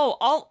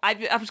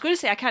 I was going to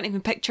say I can't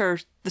even picture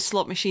the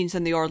slot machines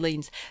in the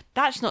Orleans.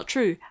 That's not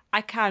true.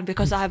 I can,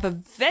 because I have a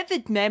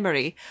vivid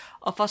memory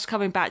of us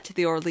coming back to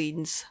the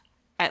Orleans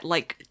at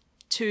like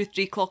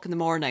 2-3 o'clock in the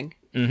morning.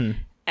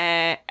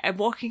 And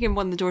walking in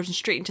one of the doors and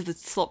straight into the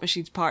slot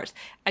machines parts,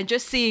 and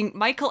just seeing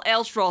Michael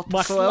Ellsworth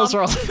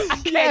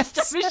slumped against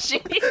a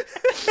machine,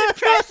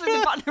 pressing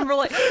the button, and we're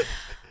like,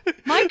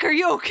 Mike, are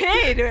you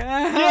okay?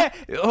 Yeah,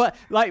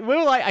 like we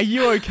were like, are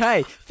you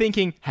okay?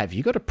 Thinking, have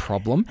you got a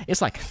problem?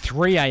 It's like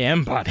 3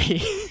 a.m.,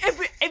 buddy.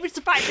 It was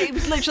the fact that he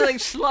was literally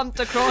slumped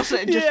across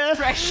it and just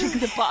pressing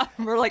the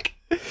button. We're like,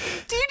 do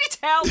you need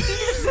help? Do you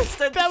need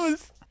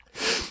assistance?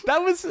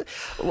 That was,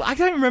 I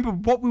don't remember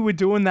what we were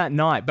doing that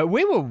night, but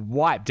we were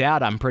wiped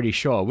out, I'm pretty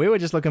sure. We were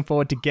just looking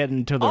forward to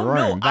getting to the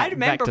room. No, I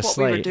remember what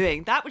we were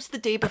doing. That was the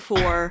day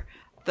before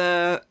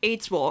the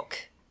AIDS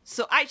walk.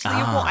 So actually,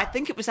 you know what? I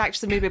think it was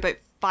actually maybe about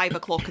 5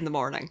 o'clock in the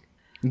morning.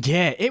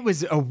 Yeah, it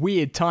was a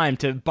weird time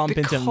to bump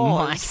into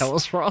Mike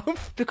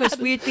Ellsworth. Because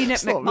we had been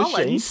at slot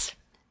McMullen's,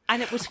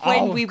 and it was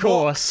when we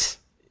walked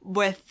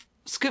with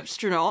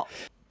Scoopstronaut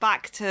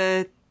back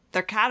to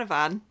their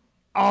caravan.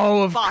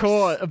 Oh, of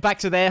course. Back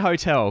to their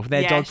hotel,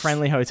 their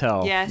dog-friendly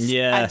hotel. Yes.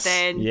 Yes.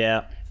 And then,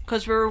 yeah.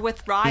 Because we were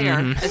with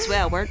Ryer as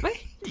well, weren't we?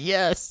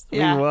 Yes,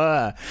 Yeah. we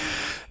were.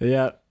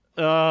 Yeah.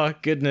 Oh,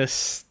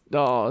 goodness.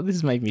 Oh, this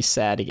has made me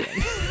sad again.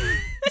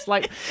 It's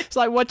like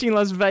watching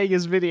Las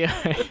Vegas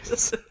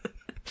videos.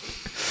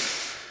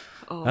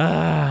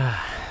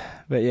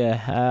 But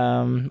yeah,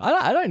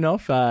 I don't know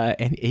if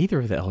either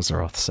of the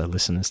Ellsworths are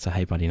listeners to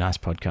Hey Buddy Nice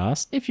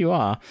podcast. If you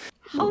are,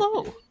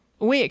 Hello.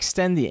 we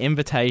extend the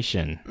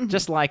invitation,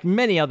 just like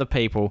many other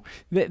people.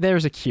 There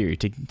is a queue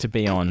to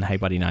be on Hey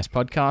Buddy Nice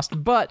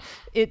podcast, but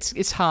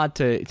it's hard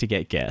to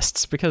get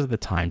guests because of the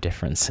time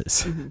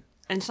differences.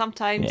 And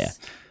sometimes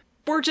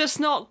we're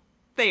just not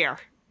there.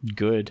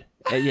 Good.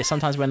 Yeah,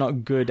 sometimes we're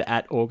not good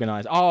at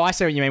organised. Oh, I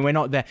see what you mean. We're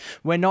not there.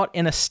 We're not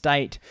in a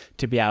state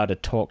to be able to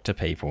talk to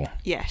people.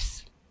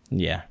 Yes.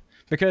 Yeah.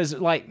 Because,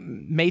 like,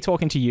 me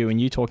talking to you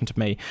and you talking to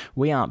me,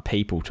 we aren't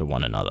people to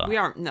one another. We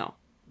aren't, no.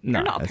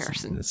 You're not a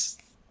person.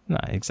 No,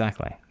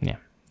 exactly. Yeah.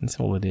 That's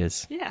all it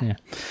is. Yeah.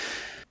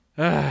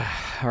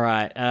 All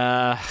right.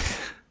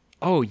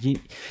 Oh, you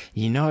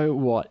know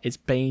what? It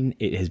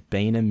has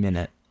been a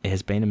minute. It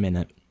has been a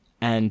minute.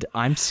 And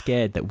I'm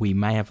scared that we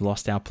may have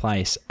lost our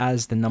place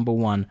as the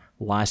 #1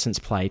 license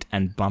plate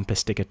and bumper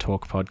sticker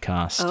talk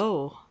podcast.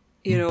 Oh.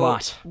 You know,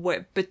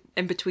 but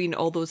in between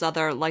all those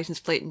other license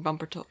plate and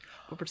bumper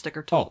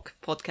sticker talk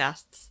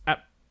podcasts.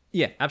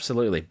 Yeah,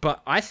 absolutely.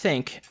 But I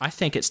think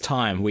it's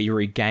time we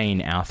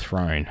regain our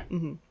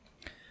throne.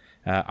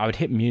 I would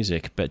hit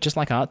music, but just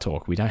like Art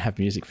Talk, we don't have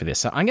music for this.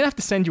 So I'm going to have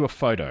to send you a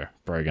photo,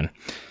 Brogan.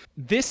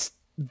 This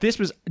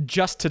was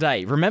just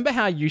today. Remember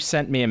how you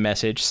sent me a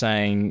message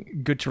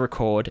saying, good to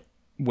record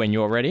when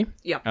you're ready?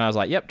 Yep. And I was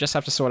like, yep, just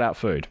have to sort out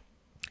food.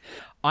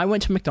 I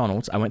went to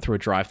McDonald's. I went through a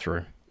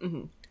drive-thru.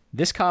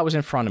 This car was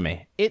in front of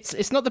me.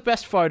 It's not the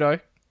best photo.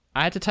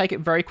 I had to take it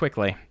very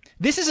quickly.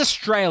 This is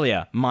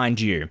Australia,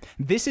 mind you.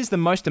 This is the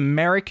most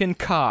American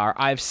car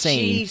I've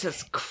seen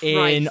Jesus Christ.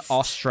 in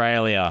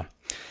Australia.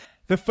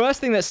 The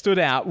first thing that stood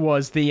out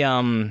was the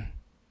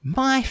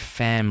My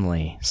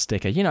Family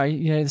sticker. You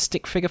know the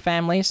stick figure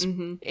families?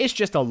 Mm-hmm. It's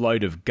just a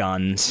load of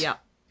guns. Yeah.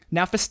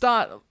 Now, for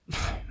start,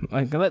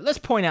 let's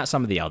point out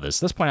some of the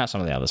others. Let's point out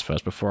some of the others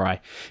first before I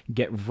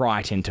get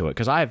right into it,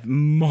 because I have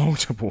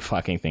multiple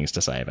fucking things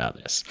to say about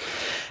this.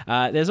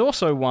 There's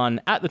also one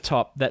at the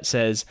top that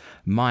says,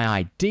 my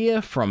idea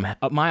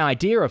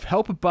of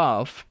help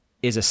above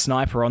is a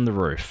sniper on the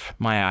roof.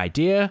 My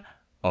idea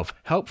of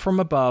help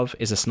from above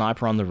is a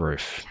sniper on the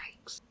roof.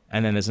 Yikes.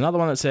 And then there's another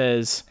one that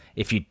says,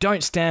 if you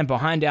don't stand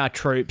behind our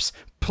troops,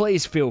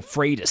 please feel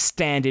free to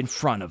stand in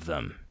front of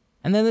them.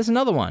 And then there's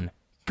another one.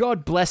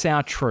 God bless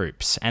our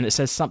troops. And it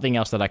says something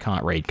else that I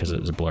can't read because it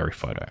was a blurry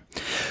photo.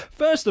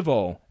 First of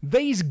all,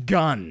 these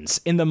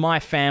guns in the My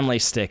Family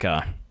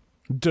sticker.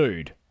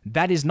 Dude,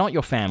 that is not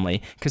your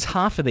family, because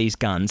half of these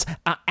guns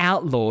are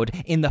outlawed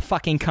in the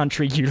fucking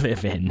country you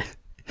live in.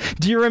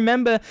 Do you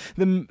remember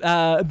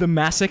the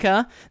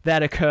massacre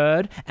that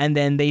occurred and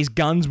then these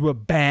guns were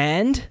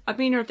banned? I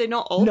mean, are they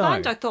not all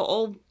banned? I thought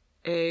all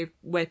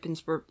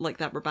weapons were like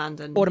that were banned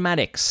in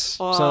automatics.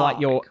 So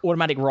like your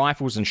automatic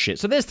rifles and shit.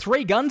 So there's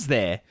 3 guns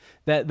there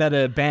that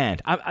are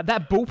banned.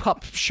 That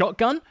bullpup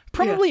shotgun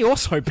probably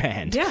also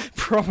banned. Yeah,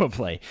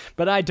 probably,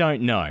 but I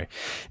don't know.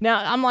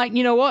 Now I'm like,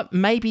 you know what?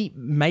 Maybe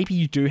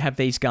you do have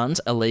these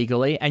guns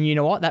illegally, and you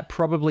know what? That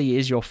probably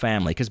is your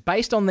family, because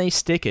based on these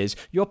stickers,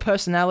 your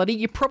personality,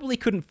 you probably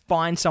couldn't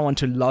find someone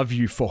to love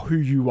you for who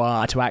you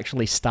are to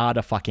actually start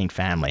a fucking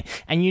family.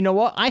 And you know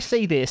what? I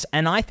see this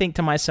and I think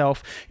to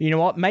myself, you know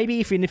what? Maybe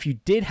even if you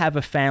did have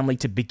a family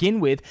to begin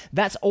with,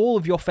 that's all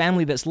of your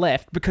family that's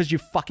left because you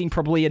fucking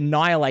probably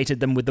annihilated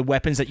them with the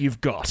weapons that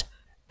you've got.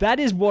 That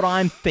is what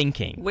I'm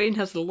thinking. Wayne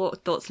has a lot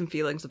of thoughts and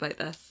feelings about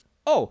this.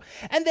 Oh,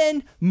 and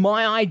then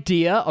my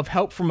idea of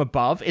help from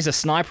above is a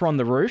sniper on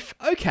the roof?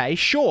 Okay,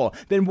 sure.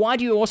 Then why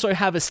do you also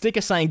have a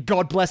sticker saying,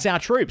 God bless our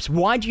troops?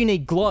 Why do you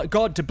need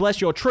God to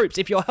bless your troops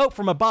if your help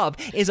from above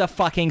is a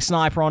fucking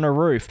sniper on a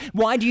roof?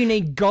 Why do you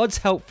need God's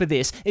help for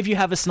this if you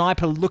have a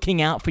sniper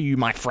looking out for you,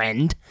 my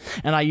friend?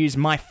 And I use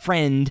my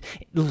friend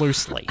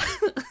loosely.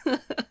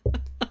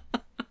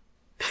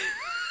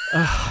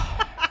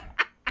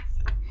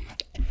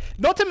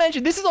 Not to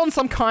mention, this is on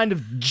some kind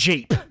of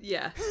Jeep.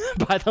 Yeah.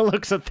 By the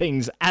looks of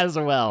things as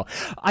well.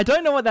 I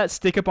don't know what that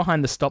sticker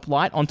behind the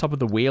stoplight on top of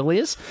the wheel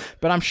is,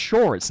 but I'm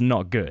sure it's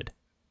not good.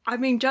 I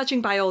mean,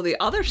 judging by all the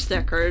other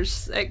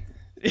stickers, it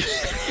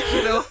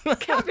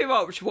can't be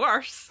much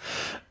worse.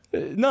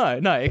 No,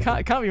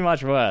 it can't be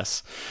much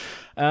worse.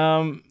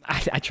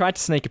 I tried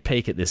to sneak a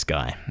peek at this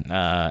guy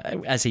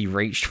as he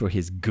reached for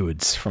his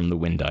goods from the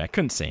window. I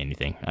couldn't see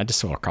anything. I just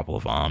saw a couple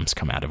of arms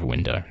come out of a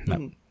window.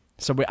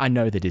 So I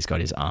know that he's got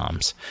his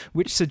arms,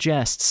 which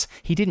suggests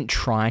he didn't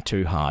try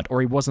too hard, or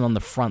he wasn't on the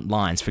front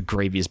lines for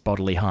grievous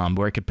bodily harm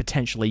where he could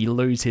potentially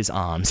lose his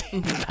arms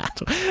in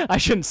battle. I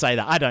shouldn't say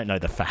that. I don't know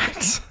the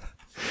facts.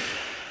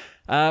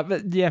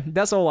 But yeah,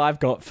 that's all I've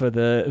got for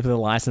the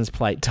license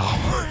plate toll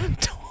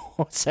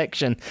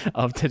section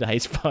of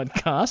today's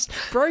podcast.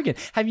 Brogan,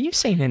 have you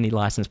seen any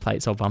license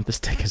plates or bumper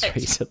stickers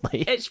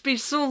recently? It's been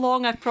so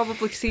long, I've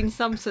probably seen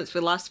some since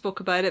we last spoke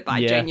about it, but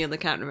I genuinely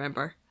can't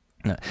remember.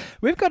 No.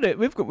 We've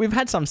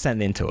had some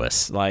sent in to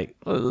us. Like,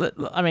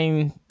 I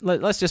mean,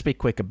 let's just be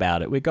quick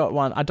about it. We got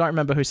one. I don't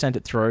remember who sent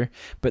it through,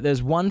 but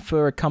there's one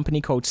for a company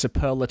called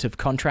Superlative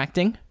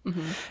Contracting,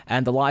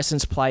 and the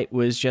license plate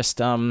was just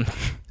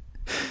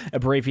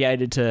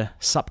abbreviated to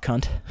sup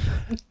cunt.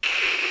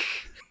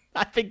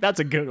 I think that's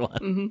a good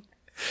one.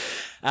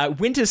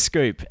 Winter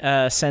Scoop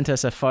sent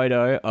us a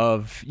photo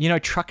of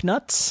truck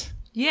nuts.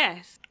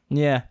 Yes.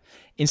 Yeah.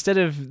 Instead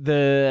of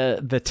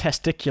the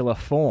testicular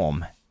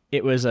form,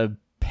 it was a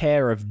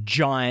pair of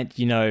giant,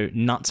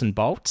 nuts and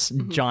bolts,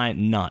 giant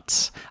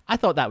nuts. I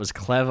thought that was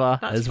clever.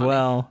 That's as funny.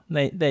 Well.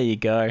 There you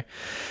go.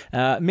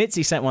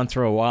 Mitzi sent one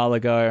through a while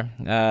ago.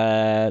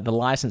 The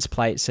license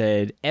plate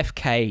said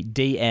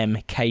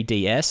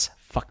FKDMKDS,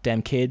 fuck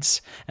them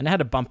kids, and it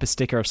had a bumper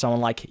sticker of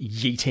someone like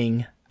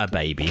yeeting a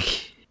baby.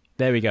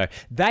 There we go.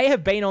 They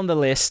have been on the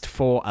list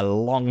for a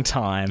long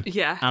time.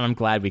 Yeah. And I'm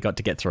glad we got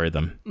to get through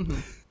them.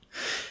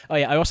 Oh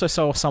yeah, I also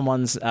saw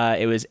someone's,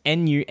 it was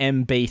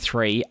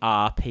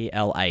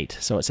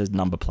NUMB3RPL8, so it says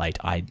number plate.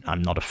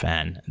 I'm not a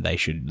fan. They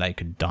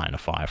could die in a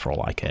fire for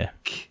all I care.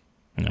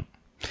 No.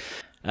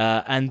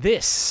 And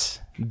this,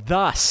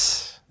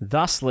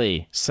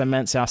 thusly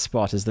cements our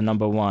spot as the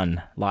number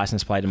 1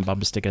 license plate and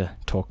bumper sticker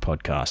talk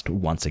podcast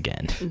once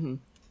again.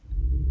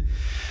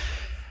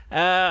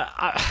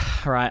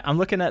 Right, I'm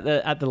looking at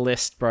the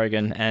list,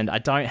 Brogan, and I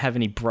don't have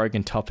any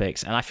Brogan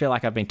topics, and I feel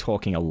like I've been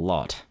talking a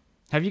lot.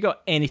 Have you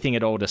got anything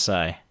at all to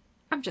say?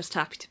 I'm just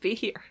happy to be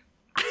here.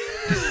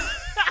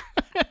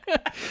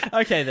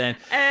 Okay, then.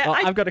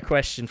 I've got a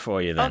question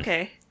for you, then.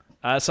 Okay.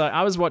 So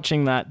I was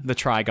watching the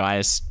Try Guy,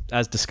 as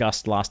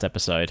discussed last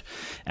episode,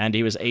 and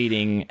he was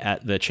eating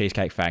at the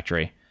Cheesecake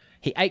Factory.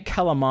 He ate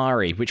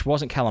calamari, which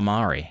wasn't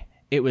calamari.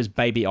 It was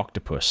baby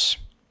octopus.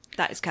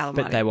 That is calamari.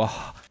 But they were...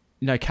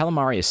 No,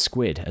 calamari is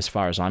squid, as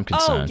far as I'm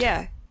concerned. Oh,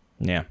 yeah.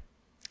 Yeah.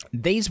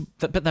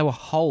 But they were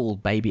whole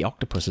baby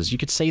octopuses. You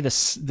could see the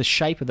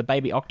shape of the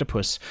baby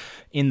octopus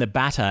in the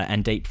batter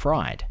and deep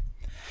fried.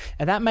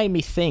 And that made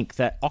me think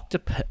that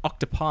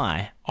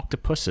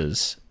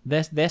octopuses,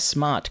 they're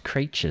smart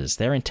creatures.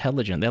 They're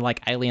intelligent. They're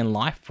like alien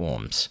life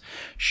forms.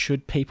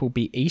 Should people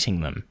be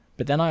eating them?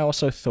 But then I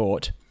also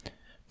thought,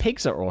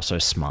 pigs are also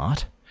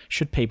smart.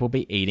 Should people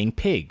be eating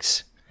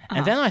pigs?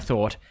 And then I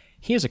thought,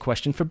 here's a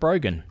question for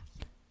Brogan.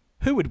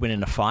 Who would win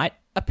in a fight,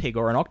 a pig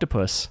or an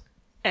octopus?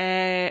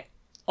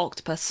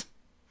 Octopus.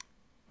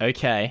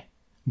 Okay.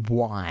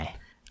 Why?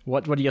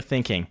 What are you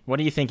thinking? What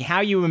are you thinking? How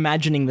are you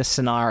imagining this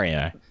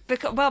scenario?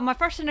 Because, well, my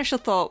first initial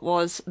thought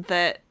was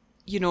that,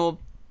 a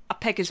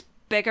pig is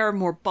bigger,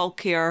 more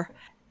bulkier.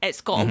 It's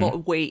got a lot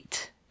of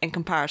weight in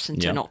comparison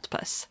to an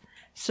octopus.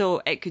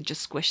 So it could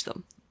just squish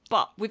them.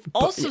 But we've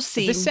also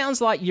seen... This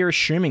sounds like you're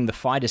assuming the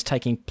fight is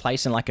taking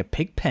place in like a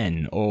pig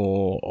pen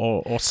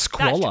or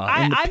squalor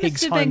in the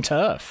pig's home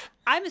turf.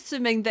 I'm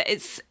assuming that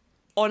it's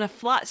on a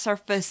flat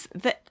surface,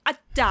 a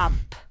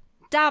damp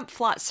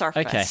flat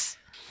surface. Okay.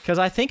 Because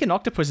I think an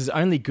octopus is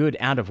only good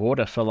out of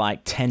water for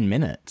like 10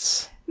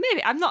 minutes.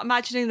 Maybe. I'm not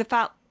imagining the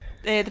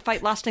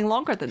fight lasting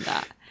longer than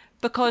that.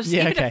 Because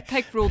if a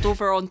pig rolled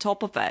over on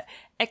top of it,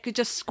 it could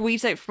just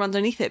squeeze out from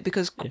underneath it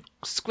because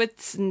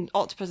squids and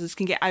octopuses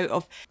can get out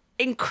of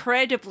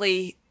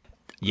incredibly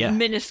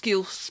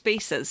minuscule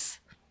spaces.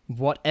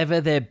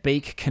 Whatever their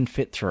beak can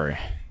fit through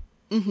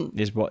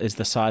is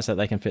the size that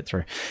they can fit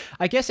through.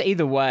 I guess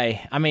either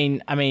way, I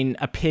mean,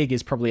 a pig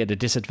is probably at a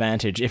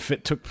disadvantage if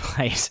it took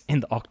place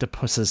in the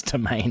octopus's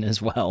domain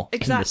as well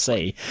in the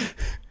sea.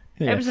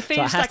 It was the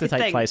fairest so it has to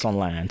take place on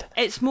land.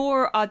 It's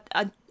more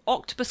an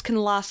octopus can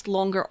last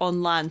longer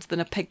on land than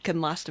a pig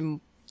can last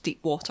in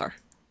deep water.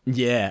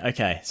 Yeah,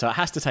 okay. So it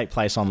has to take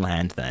place on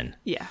land then.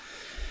 Yeah.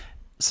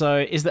 So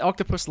is the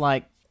octopus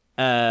like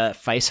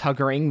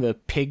face-huggering the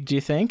pig, do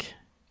you think?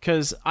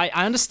 Because I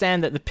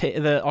understand that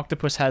the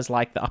octopus has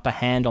like the upper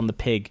hand on the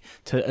pig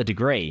to a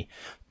degree,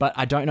 but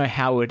I don't know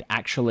how it would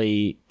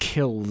actually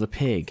kill the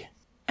pig.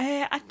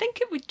 I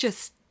think it would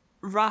just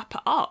wrap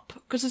it up,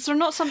 because is there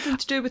not something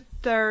to do with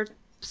their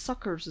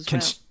suckers as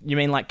well? You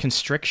mean like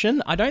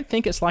constriction? I don't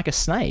think it's like a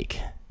snake.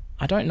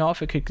 I don't know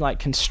if it could like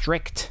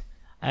constrict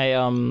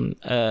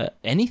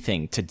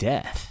anything to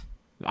death.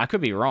 I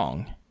could be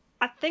wrong.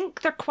 I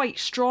think they're quite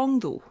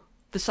strong though,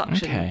 the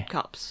suction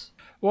cups.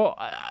 Well,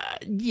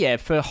 yeah,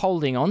 for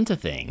holding on to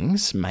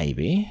things,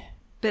 maybe.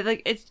 But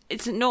like,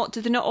 it's not. Do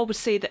they not always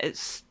say that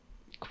it's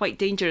quite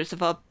dangerous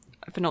if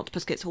an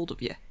octopus gets hold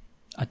of you?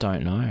 I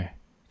don't know,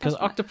 because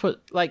octopus,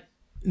 like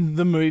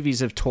the movies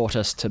have taught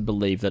us to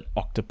believe that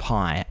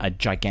octopi are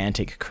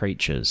gigantic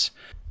creatures.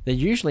 They're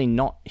usually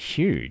not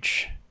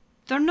huge.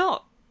 They're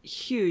not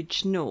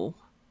huge, no.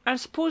 I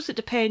suppose it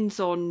depends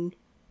on,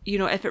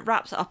 if it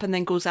wraps it up and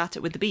then goes at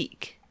it with the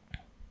beak.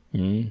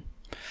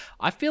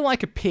 I feel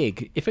like a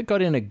pig, if it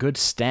got in a good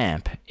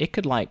stamp, it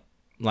could wait,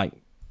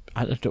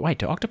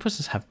 do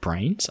octopuses have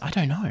brains? I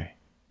don't know.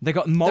 They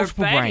got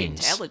multiple They're very brains.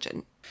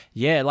 Intelligent.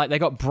 Yeah, like they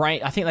got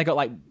brain. I think they got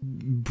like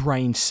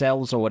brain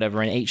cells or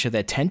whatever in each of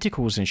their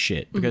tentacles and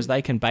shit because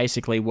they can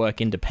basically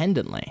work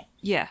independently.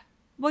 Yeah.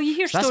 Well, you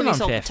hear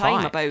stories all the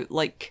time about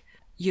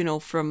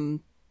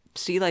from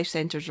sea life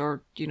centres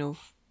or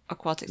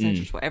aquatic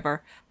centres,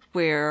 whatever,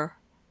 where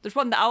there's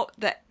one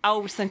that I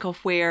always think of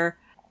where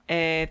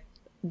the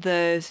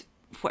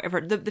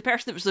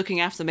person that was looking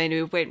after them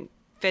anyway went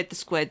fed the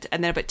squid,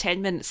 and then about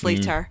 10 minutes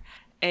later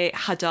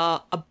had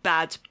a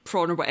bad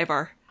prawn or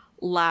whatever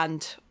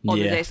land on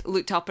the desk,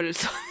 looked up and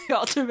it's the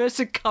octopus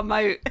had come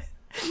out,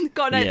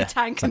 gone out the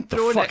tank and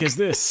thrown it. What the fuck is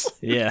this?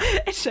 Yeah.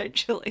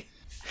 Essentially.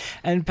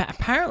 And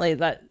apparently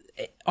that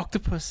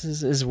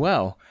octopuses as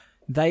well,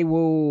 they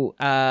will,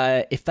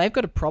 if they've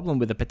got a problem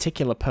with a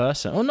particular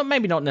person, or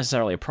maybe not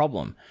necessarily a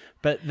problem,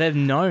 but they're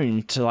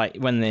known to, like,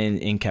 when they're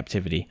in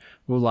captivity,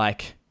 will,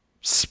 like,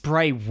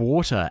 spray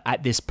water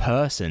at this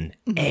person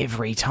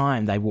every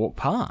time they walk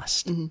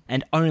past.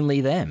 And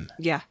only them.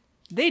 Yeah.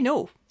 They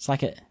know. It's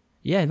like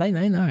yeah,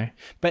 they know.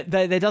 But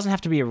there doesn't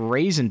have to be a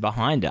reason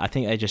behind it. I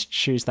think they just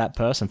choose that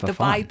person for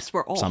fun. The vibes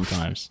were off.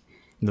 Sometimes.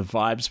 The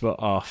vibes were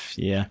off,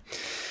 yeah.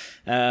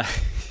 I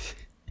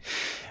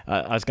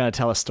was going to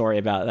tell a story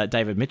about that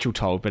David Mitchell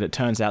told, but it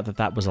turns out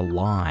that was a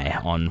lie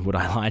on Would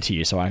I Lie to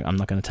You, so I'm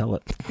not going to tell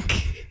it.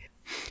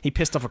 He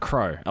pissed off a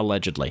crow,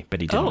 allegedly,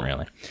 but he didn't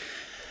really.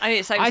 I mean,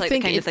 it sounds like the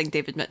kind of thing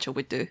David Mitchell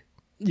would do.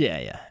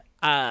 Yeah.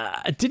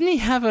 Didn't he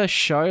have a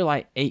show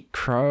like Eat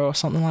Crow or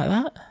something like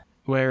that?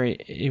 Where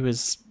he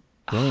was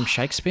William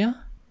Shakespeare?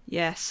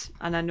 Yes,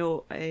 and I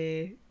know...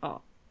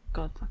 oh,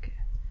 God, fuck it.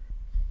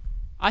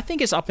 I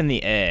think it's up in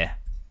the air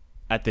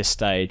at this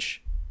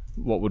stage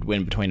what would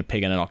win between a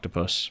pig and an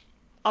octopus.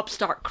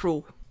 Upstart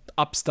Crow.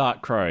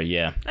 Upstart Crow,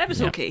 yeah. That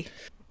was okay.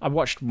 I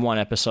watched one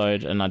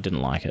episode and I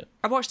didn't like it.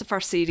 I watched the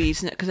first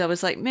series because I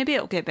was like, maybe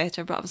it'll get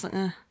better, but I was like,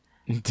 eh.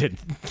 It didn't.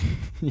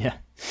 Yeah.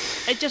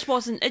 It just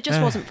wasn't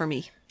for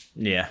me.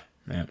 Yeah.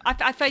 Yeah.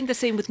 I find the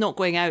same with Not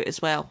Going Out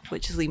as well,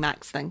 which is Lee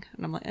Mack's thing.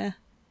 And I'm like,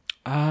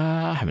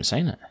 I haven't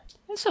seen it.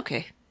 it's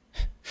okay.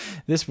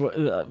 This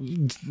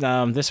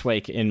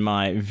week in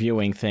my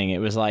viewing thing, it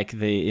was like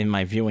in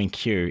my viewing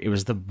queue, it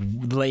was the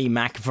Lee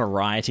Mack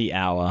Variety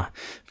Hour,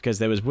 because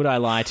there was Would I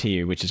Lie to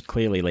You, which is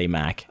clearly Lee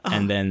Mack,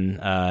 and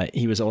then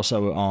he was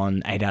also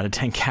on 8 out of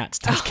 10 Cats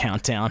Does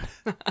Countdown.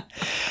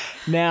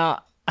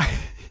 Now,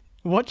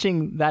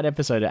 watching that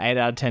episode of 8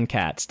 out of 10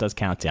 Cats Does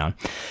Countdown,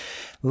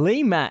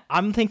 Lee Mack,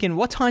 I'm thinking,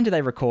 what time do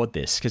they record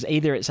this? Because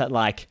either it's at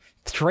like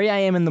 3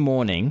 a.m. in the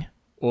morning,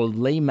 or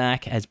Lee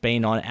Mack has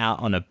been out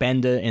on a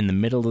bender in the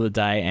middle of the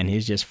day and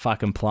he's just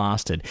fucking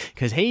plastered.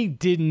 Because he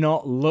did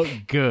not look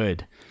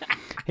good.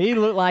 He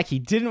looked like he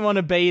didn't want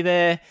to be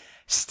there,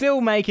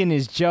 still making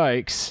his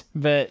jokes,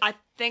 but I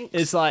think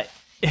it's like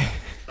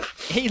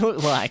he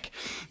looked like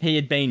he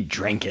had been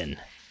drinking.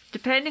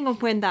 depending on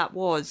when that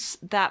was,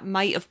 that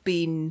might have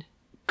been...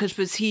 Because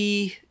was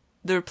he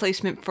the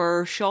replacement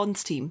for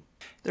Sean's team?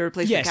 The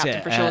replacement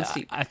captain for Sean's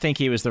team? I think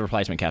he was the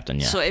replacement captain,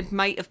 yeah. So it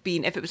might have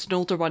been, if it was an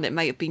older one, it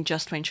might have been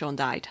just when Sean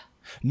died.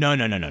 No.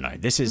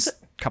 This is a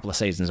couple of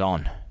seasons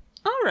on.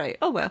 All right.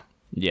 Oh, well.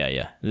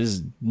 Yeah. This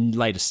is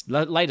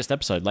latest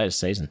episode, latest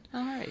season.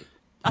 All right.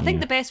 I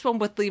think the best one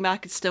with Lee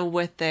Mack is still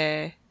with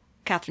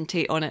Catherine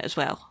Tate on it as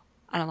well.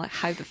 And I'm like,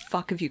 how the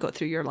fuck have you got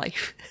through your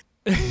life?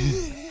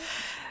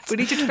 We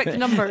need you to pick the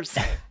numbers.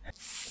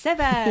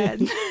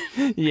 7.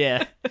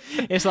 Yeah.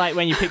 It's like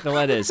when you pick the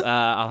letters,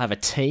 I'll have a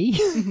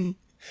T.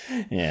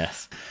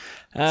 Yes.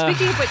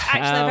 Speaking of which,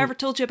 actually, I've never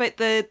told you about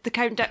the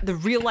countdown, the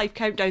real life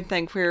countdown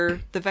thing where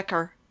the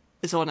vicar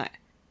is on it.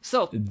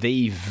 So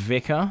the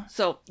vicar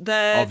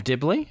of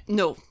Dibley?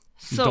 No.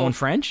 So Dawn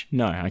French?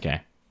 No,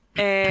 okay.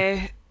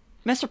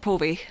 Mr.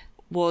 Povey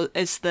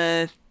is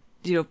the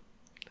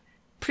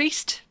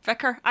priest,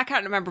 vicar. I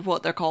can't remember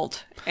what they're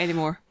called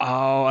anymore.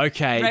 Oh,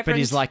 okay. Reverend? But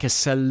he's like a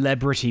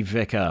celebrity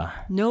vicar.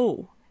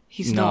 No,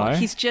 he's No? not.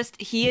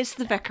 He is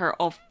the vicar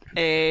of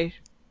the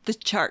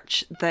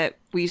church that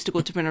we used to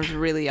go to when I was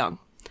really young.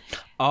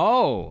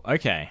 Oh,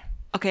 okay.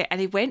 Okay, and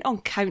he went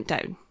on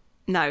Countdown.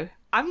 Now,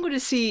 I'm going to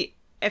see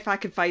if I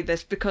can find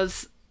this,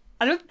 because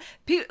I don't...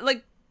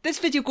 this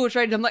video goes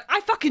around and I'm like,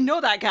 I fucking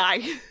know that guy.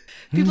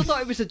 People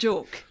thought it was a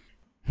joke.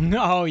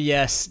 Oh,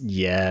 yes.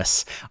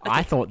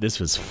 I thought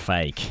this was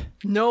fake.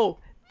 No,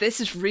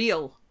 this is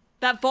real.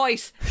 That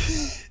voice.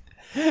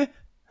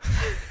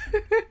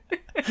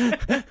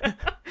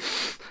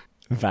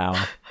 Val.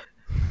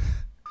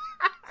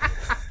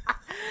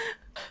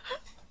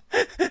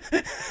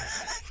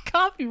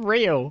 Can't be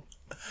real.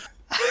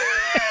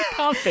 It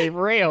can't be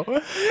real.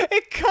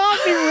 It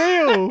can't be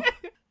real.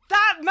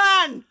 That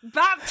man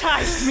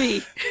baptized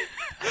me.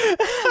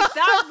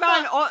 That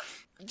man,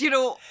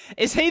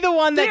 Is he the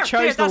one that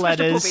chose the that's Mr.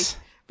 letters?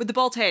 Povey, with the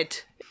bald head.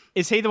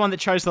 Is he the one that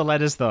chose the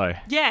letters, though?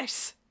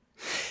 Yes.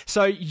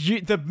 So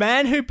the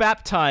man who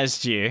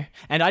baptized you,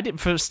 and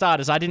for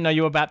starters, I didn't know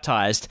you were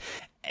baptized.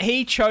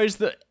 He chose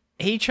the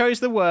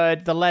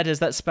letters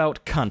that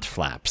spelt cunt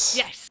flaps.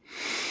 Yes.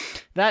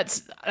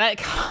 That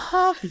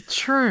can't be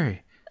true.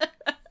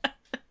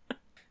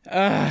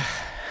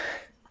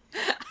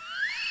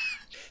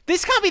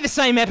 This can't be the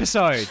same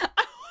episode.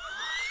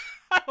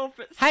 I hope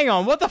it's... Hang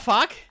on, what the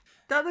fuck?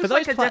 That looks For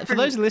like those, a different... for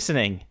those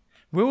listening,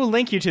 we will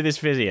link you to this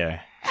video.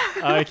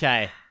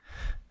 Okay.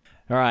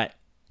 All right.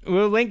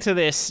 We'll link to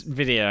this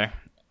video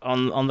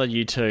on the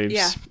YouTubes.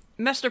 Yeah.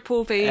 Mr.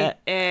 Povey,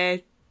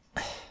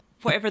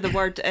 whatever the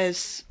word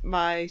is,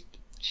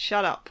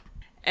 shut up.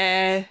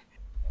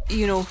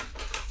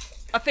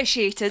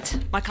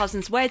 Officiated my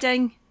cousin's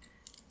wedding.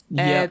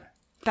 Yep.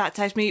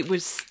 Baptized me,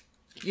 was,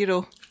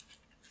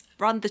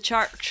 run the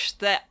church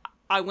that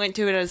I went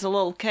to when I was a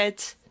little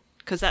kid,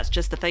 because that's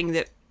just the thing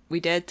that we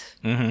did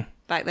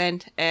back then.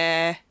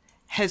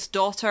 His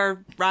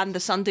daughter ran the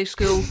Sunday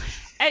school.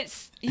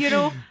 It's,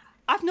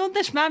 I've known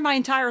this man my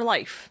entire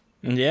life.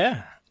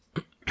 Yeah.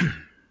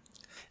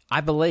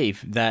 I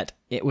believe that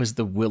it was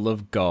the will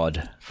of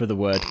God for the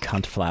word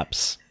cunt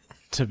flaps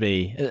to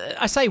be...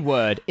 I say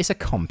word, it's a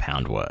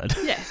compound word.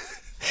 Yeah.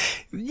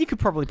 You could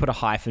probably put a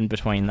hyphen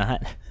between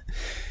that.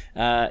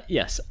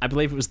 Yes, I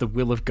believe it was the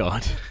will of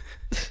God.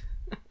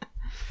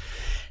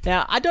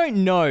 Now, I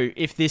don't know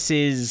if this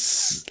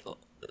is...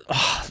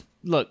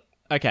 look,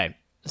 okay.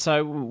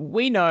 So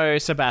we know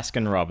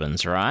Sebastian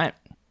Robbins, right?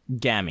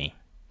 Gammy.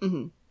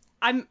 Mm-hmm.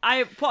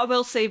 What I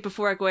will say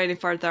before I go any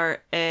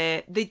further,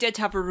 they did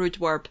have a rude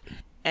word,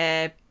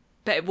 but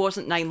it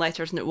wasn't 9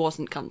 letters and it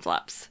wasn't cunt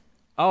flaps.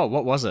 Oh,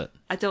 what was it?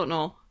 I don't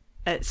know.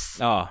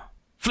 It's... Oh,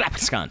 flap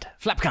scunt,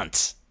 flap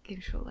cunts. Game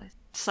show list.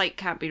 Site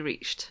can't be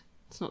reached.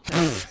 It's not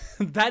terrible.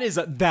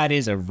 that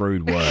is a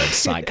rude word.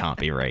 Site can't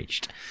be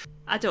reached.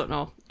 I don't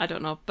know.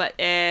 But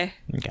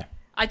Okay.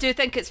 I do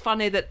think it's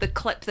funny that the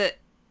clip that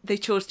they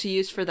chose to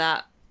use for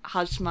that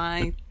has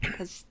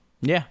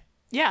Yeah.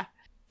 Yeah.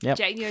 Yep.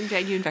 Genuine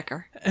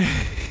vicar.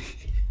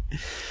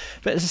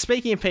 But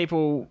speaking of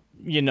people,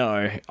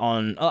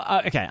 on...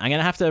 okay, I'm going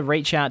to have to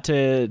reach out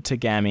to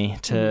Gammy,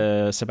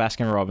 to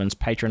Sebastian Robbins,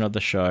 patron of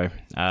the show.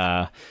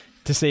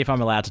 to see if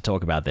I'm allowed to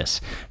talk about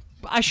this.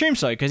 I assume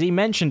so, because he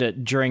mentioned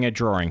it during a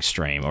drawing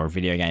stream or a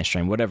video game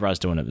stream, whatever I was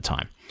doing at the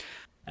time.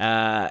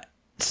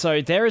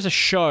 So there is a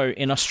show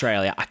in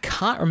Australia. I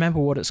can't remember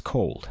what it's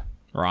called,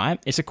 right?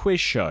 It's a quiz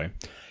show.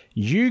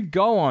 You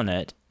go on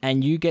it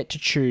and you get to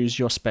choose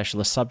your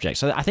specialist subject.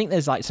 So I think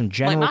there's like some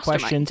general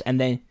questions and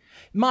then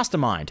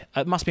Mastermind.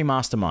 It must be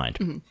Mastermind.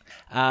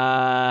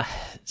 Mm-hmm.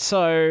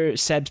 So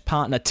Seb's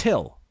partner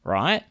Till,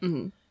 right?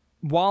 Mm-hmm.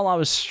 While I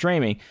was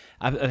streaming,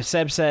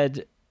 Seb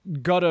said,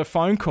 got a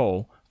phone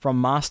call from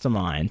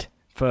Mastermind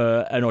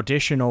for an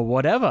audition or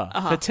whatever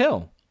for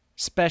Till.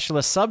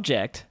 Specialist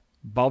subject,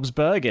 Bob's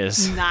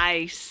Burgers.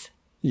 Nice.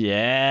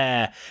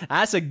 Yeah,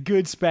 that's a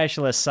good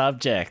specialist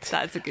subject.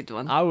 That's a good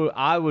one.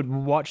 I would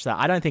watch that.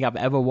 I don't think I've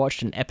ever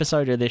watched an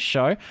episode of this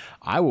show.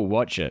 I will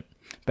watch it.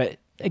 But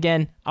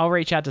again, I'll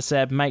reach out to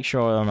Seb, make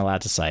sure I'm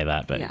allowed to say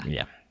that. But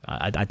yeah,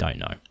 I don't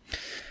know.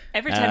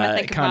 Every time I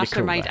think of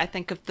Mastermind, I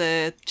think of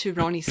the To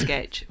Ronnie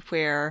sketch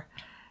where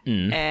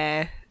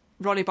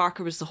Ronnie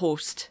Barker was the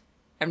host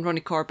and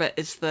Ronnie Corbett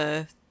is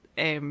the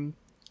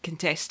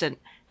contestant,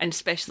 and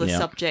specialist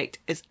subject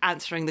is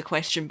answering the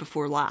question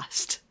before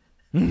last.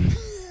 That's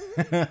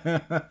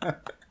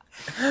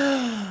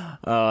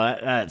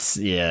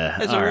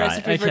It's a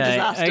recipe for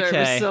disaster. It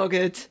was so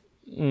good.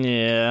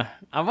 Yeah,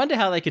 I wonder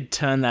how they could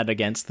turn that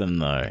against them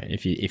though.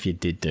 If you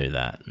did do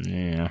that,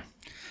 yeah,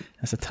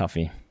 that's a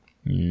toughie.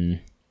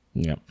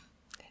 Yep,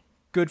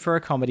 good for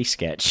a comedy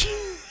sketch.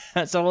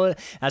 That's all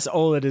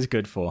it is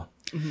good for.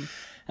 Mm-hmm.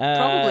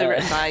 Probably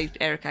written by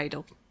Eric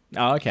Idle.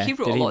 Oh, okay. He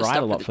wrote a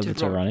lot for the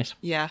Two Ronnies?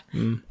 Yeah,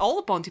 all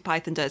of Monty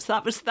Python did. So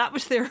that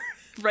was their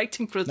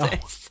writing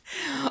process.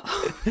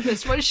 Oh.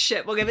 This one's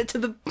shit. We'll give it to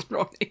the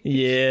Ronnies.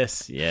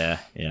 Yes, yeah.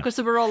 Because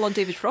they were all on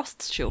David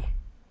Frost's show.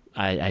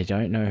 I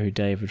don't know who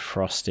David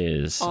Frost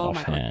is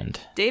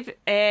offhand. Dave,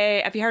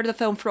 have you heard of the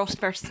film Frost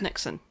vs.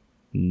 Nixon?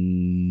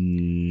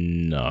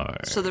 No.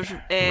 So there's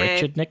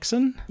Richard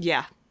Nixon?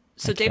 Yeah.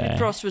 So okay. David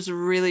Frost was a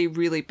really,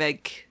 really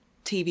big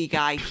TV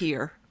guy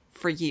here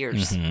for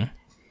years.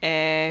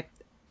 Mm-hmm.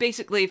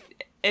 Basically,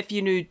 if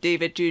you knew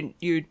David,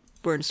 you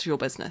were in show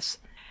business.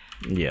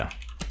 Yeah.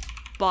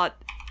 But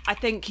I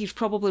think he's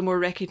probably more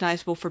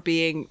recognisable for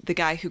being the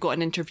guy who got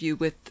an interview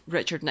with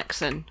Richard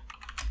Nixon.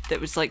 That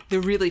was like the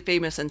really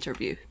famous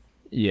interview.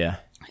 Yeah.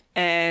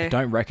 I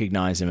don't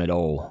recognise him at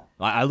all.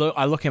 I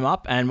look him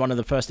up, and one of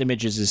the first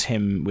images is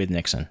him with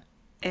Nixon.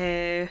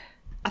 I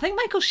think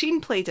Michael Sheen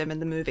played him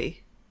in the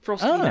movie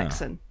Frosty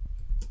Nixon.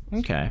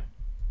 Okay.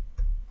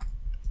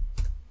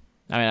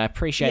 I mean, I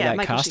appreciate that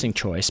Michael casting Sheen.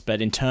 Choice,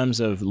 but in terms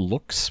of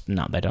looks,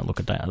 no, they don't look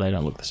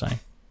the same.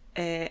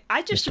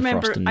 I just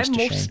remember. I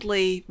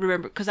mostly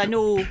remember because I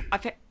know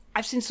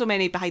I've seen so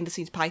many behind the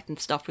scenes Python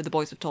stuff where the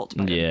boys have talked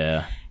about him.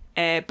 Yeah.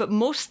 But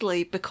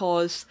mostly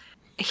because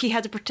he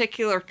had a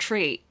particular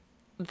trait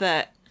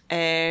that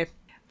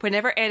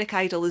whenever Eric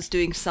Idle is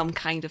doing some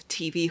kind of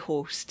TV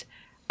host,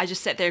 I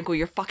just sit there and go,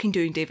 "You're fucking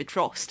doing David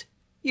Frost.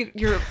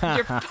 You're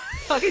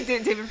fucking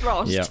doing David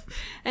Frost." Yeah.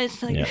 And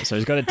it's like, yeah. So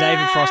he's got a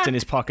David Frost in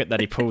his pocket that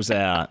he pulls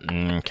out.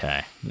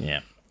 Okay.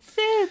 Yeah.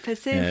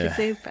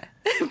 Super.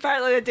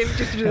 Apparently, David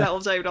used to do that all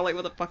the time, and I'm like,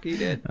 "What the fuck are you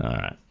doing?" All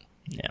right.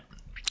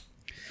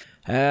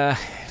 Yeah.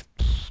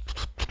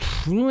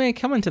 We're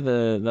coming to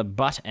the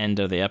butt end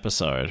of the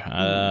episode.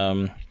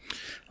 I'm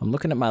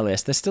looking at my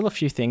list. There's still a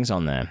few things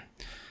on there.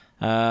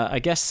 I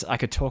guess I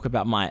could talk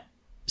about my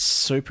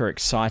super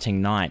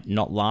exciting night,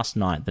 not last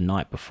night, the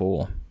night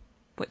before.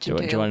 Do you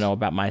want to know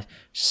about my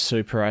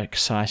super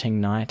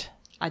exciting night?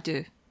 I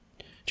do.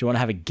 Do you want to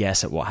have a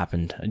guess at what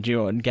happened? Do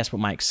you want to guess what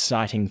my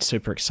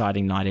super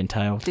exciting night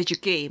entailed? Did you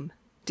game?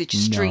 Did you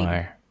stream?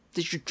 No.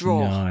 Did you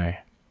draw?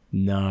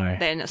 No.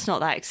 Then it's not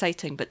that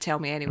exciting, but tell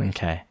me anyway.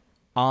 Okay.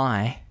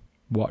 I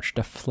watched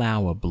a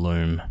flower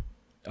bloom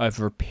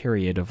over a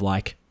period of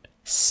like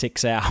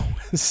 6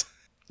 hours.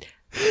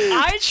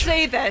 I'd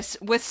say this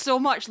with so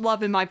much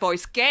love in my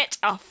voice. Get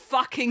a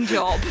fucking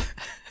job.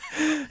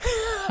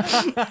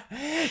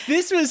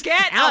 This was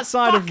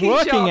outside of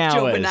working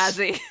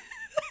hours.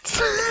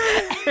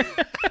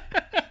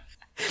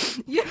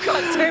 You've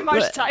got too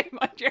much time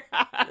on your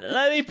hands.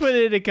 Let me put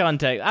it into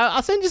context.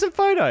 I'll send you some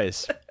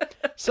photos.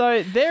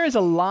 So there is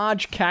a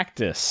large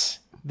cactus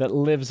that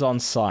lives on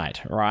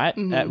site, right?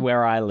 Mm-hmm. At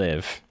where I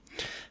live.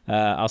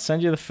 I'll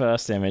send you the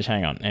first image.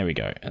 Hang on. Here we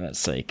go. And let's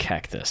see.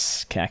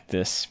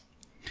 Cactus.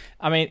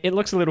 I mean, it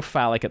looks a little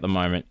phallic at the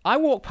moment. I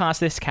walk past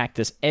this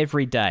cactus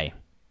every day,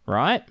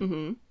 right?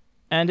 Mm-hmm.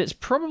 And it's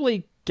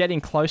probably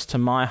getting close to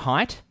my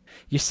height.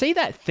 You see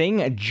that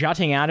thing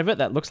jutting out of it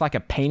that looks like a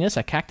penis,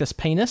 a cactus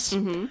penis?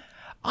 Mm-hmm.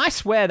 I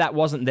swear that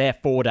wasn't there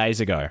 4 days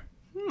ago.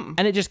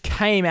 And it just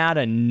came out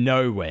of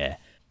nowhere,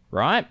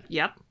 right?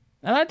 Yep.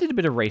 And I did a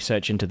bit of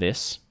research into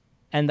this,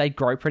 and they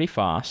grow pretty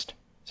fast.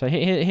 So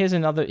here's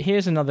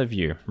another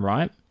view,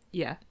 right?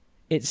 Yeah.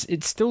 It's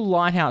still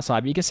light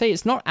outside, but you can see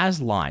it's not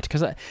as light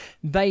because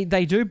they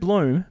do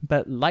bloom,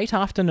 but late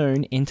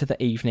afternoon into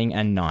the evening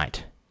and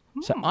night.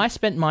 So I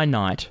spent my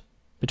night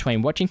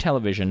between watching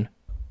television,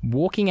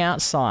 walking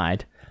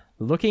outside,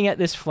 looking at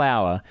this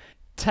flower,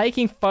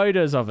 taking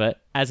photos of it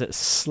as it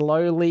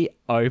slowly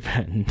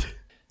opened.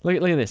 Look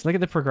at this. Look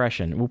at the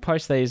progression. We'll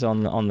post these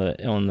on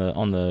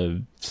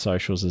the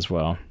socials as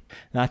well.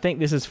 And I think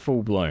this is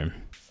full bloom.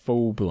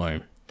 Full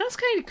bloom. That's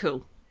kind of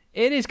cool.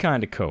 It is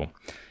kind of cool.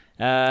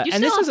 You and still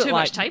this have was too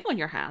much time on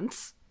your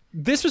hands.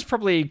 This was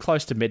probably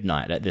close to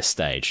midnight at this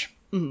stage.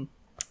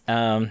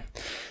 I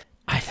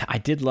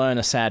did learn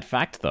a sad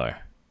fact though.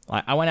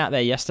 I went out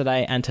there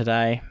yesterday and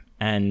today,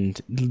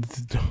 and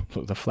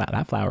look,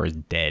 that flower is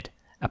dead.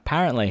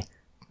 Apparently,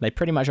 they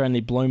pretty much only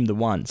bloom the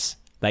once.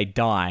 They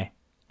die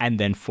and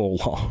then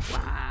fall off.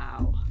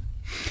 Wow.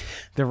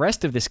 The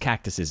rest of this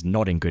cactus is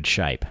not in good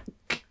shape.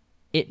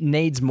 It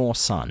needs more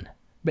sun,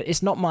 but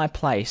it's not my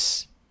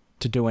place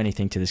to do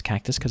anything to this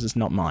cactus because it's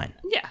not mine.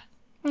 Yeah.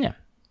 Yeah.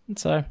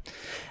 So,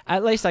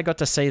 at least I got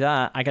to see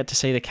that. I got to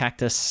see the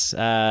cactus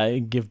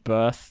give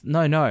birth.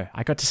 No.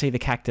 I got to see the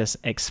cactus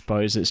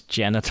expose its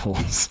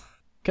genitals.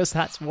 Because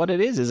that's what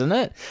it is, isn't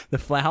it? The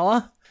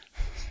flower?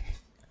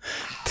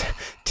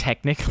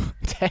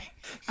 Technically.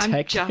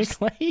 I'm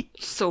just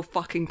so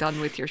fucking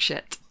done with your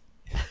shit.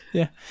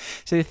 Yeah.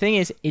 So the thing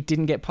is, it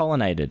didn't get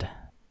pollinated.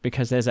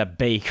 Because there's a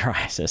bee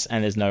crisis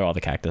and there's no other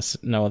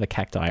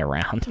cacti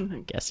around,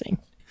 I'm guessing.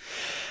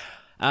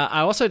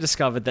 I also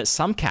discovered that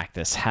some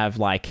cactus have,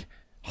 like,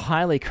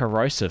 highly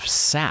corrosive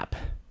sap.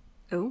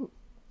 Oh.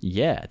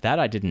 Yeah, that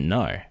I didn't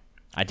know.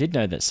 I did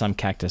know that some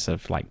cactus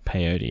have, like,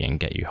 peyote and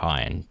get you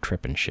high and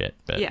trip and shit,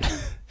 but yeah.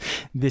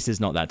 This is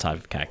not that type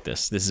of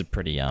cactus. This is a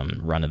pretty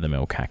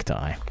run-of-the-mill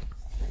cacti.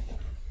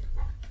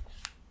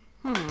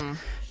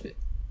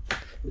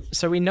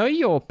 So we know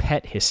your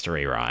pet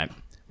history, right?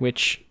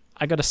 Which,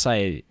 I gotta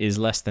say, is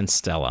less than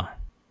stellar.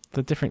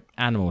 The different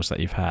animals that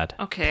you've had.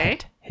 Okay.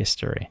 Pet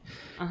history.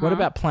 What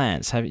about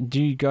plants?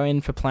 Do you go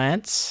in for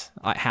plants?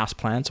 Like house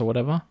plants or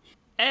whatever?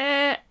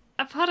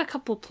 I've had a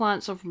couple of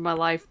plants over my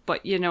life,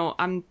 but, you know,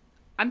 I'm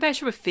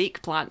better with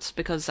fake plants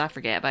because I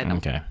forget about them.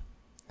 Okay.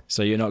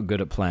 So you're not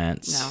good at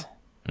plants?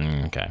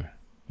 No. Okay.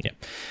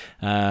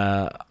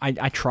 Yeah.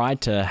 I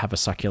tried to have a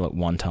succulent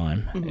one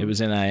time. It was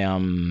in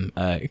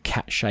a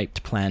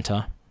cat-shaped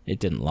planter. It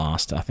didn't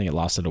last. I think it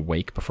lasted a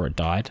week before it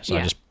died. So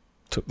I just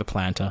took the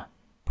planter,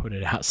 put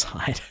it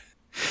outside.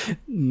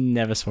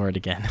 Never saw it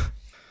again.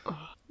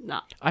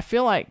 Nah. I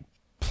feel like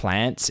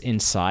plants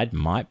inside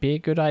might be a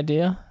good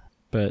idea,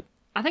 but...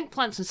 I think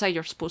plants inside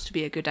are supposed to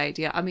be a good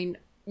idea. I mean,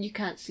 you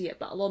can't see it,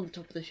 but along the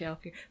top of the shelf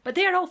here. But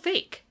they're all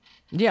fake.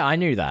 Yeah, I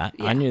knew that.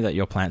 Yeah. I knew that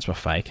your plants were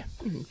fake.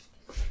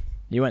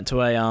 You went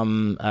to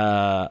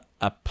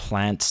a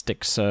plant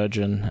stick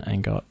surgeon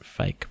and got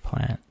fake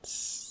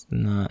plants.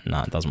 No,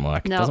 it doesn't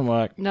work. No, It doesn't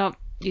work. No,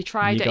 you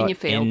tried it and you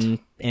failed.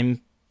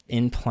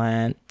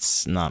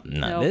 Implants. No.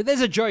 No.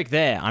 There's a joke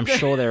there. I'm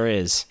sure there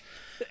is.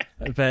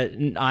 But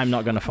I'm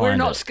not going to find it. We're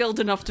not skilled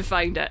enough to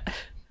find it.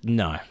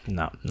 No.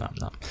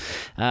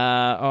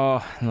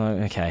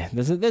 Okay.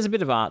 There's a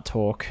bit of art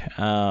talk.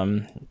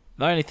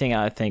 The only thing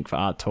I think for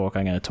art talk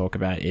I'm going to talk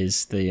about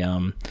is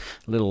the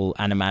little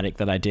animatic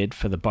that I did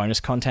for the bonus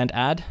content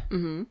ad,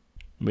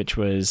 which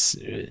was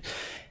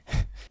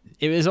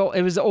it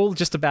was all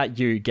just about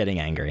you getting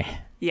angry.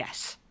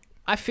 Yes.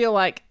 I feel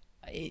like,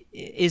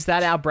 is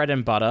that our bread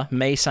and butter?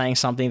 Me saying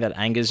something that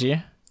angers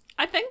you?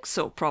 I think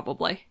so,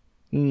 probably.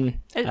 I need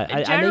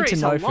to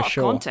know for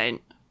sure. A lot of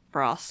content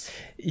for us.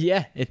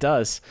 Yeah, it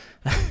does.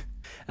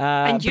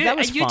 And you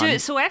fun. do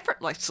it so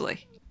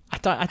effortlessly. I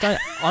don't.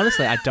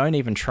 Honestly, I don't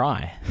even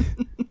try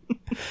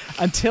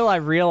until I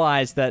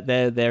realize that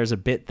there's a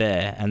bit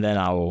there, and then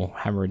I will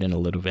hammer it in a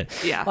little bit.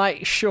 Yeah.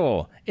 Like,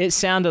 sure, it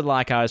sounded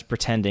like I was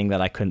pretending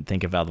that I couldn't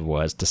think of other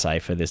words to say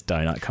for this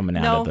donut coming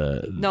out of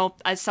the. No,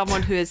 as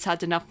someone who has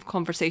had enough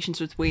conversations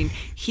with Wayne,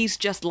 he's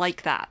just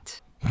like that.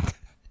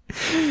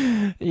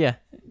 Yeah.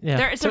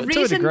 There is a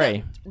reason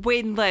that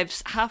Wayne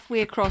lives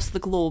halfway across the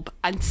globe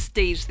and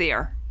stays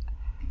there.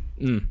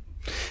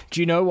 Do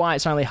you know why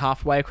it's only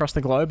halfway across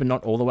the globe and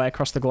not all the way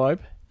across the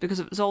globe? Because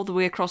if it was all the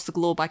way across the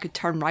globe, I could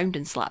turn round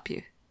and slap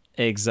you.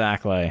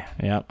 Exactly.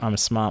 Yeah, I'm a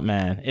smart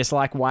man. It's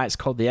like why it's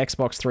called the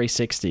Xbox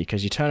 360,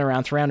 because you turn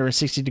around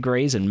 360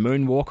 degrees and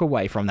moonwalk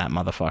away from that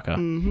motherfucker.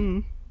 Mm-hmm.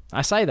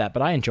 I say that,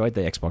 but I enjoyed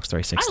the Xbox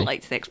 360. I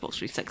liked the Xbox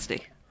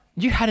 360.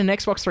 You had an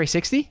Xbox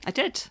 360? I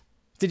did.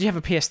 Did you have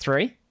a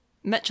PS3?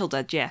 Mitchell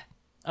did, yeah.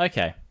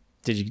 Okay.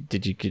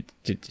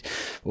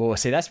 Oh,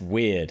 see, that's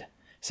weird.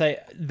 So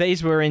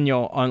these were in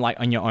your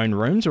own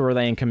rooms, or were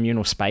they in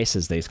communal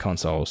spaces, these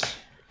consoles?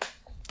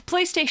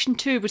 PlayStation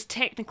 2 was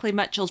technically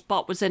Mitchell's,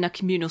 but was in a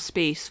communal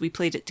space. We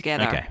played it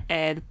together.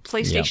 Okay. The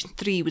PlayStation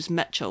 3 was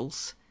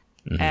Mitchell's,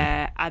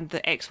 and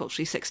the Xbox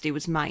 360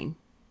 was mine.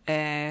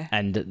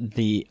 And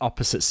the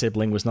opposite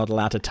sibling was not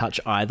allowed to touch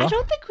either? I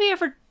don't think we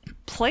ever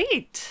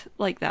played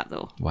like that,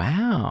 though.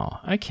 Wow.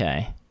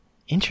 Okay.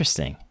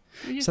 Interesting.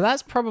 So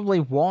that's probably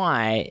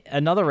why,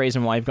 another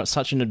reason why you've got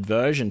such an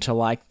aversion to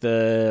like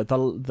the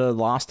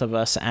Last of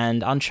Us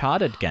and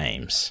Uncharted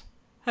games.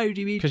 How do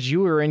you mean? Because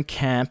you were in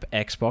Camp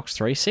Xbox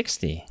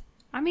 360.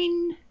 I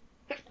mean,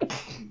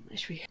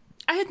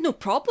 I had no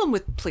problem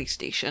with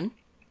PlayStation.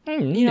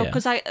 You know,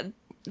 because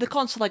the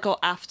console I got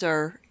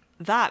after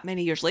that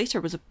many years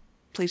later was a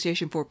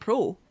PlayStation 4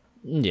 Pro.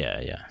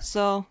 Yeah.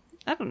 So,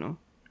 I don't know.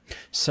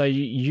 So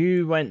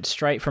you went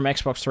straight from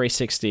Xbox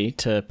 360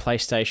 to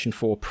PlayStation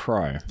 4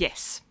 Pro.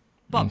 Yes.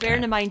 But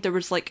bearing in mind there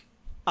was like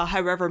a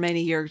however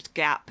many years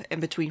gap in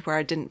between where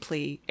I didn't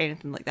play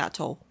anything like that at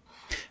all.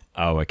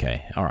 Oh,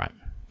 okay. All right.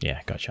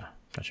 Yeah, gotcha.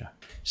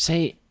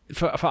 See,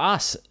 for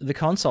us, the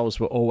consoles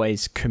were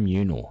always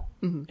communal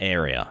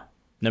area,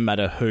 no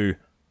matter who,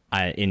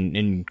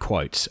 in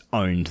quotes,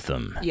 owned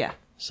them. Yeah.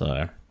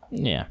 So,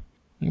 yeah.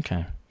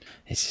 Okay.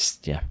 It's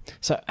just, yeah.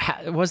 So,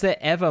 was there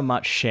ever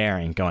much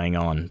sharing going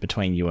on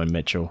between you and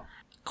Mitchell?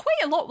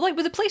 Quite a lot. Like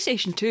with the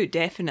PlayStation 2,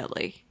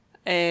 definitely.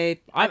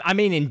 I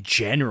mean, in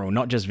general,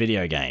 not just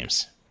video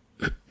games.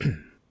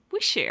 We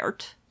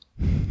shared.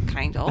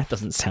 Kind of. That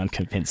doesn't sound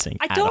convincing.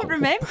 I don't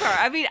remember.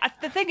 I mean,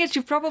 the thing is,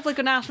 you're probably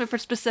going to ask me for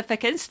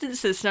specific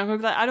instances, and I'm going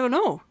to be like, I don't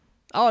know.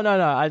 Oh,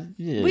 no.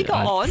 We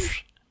got on.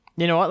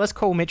 You know what? Let's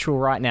call Mitchell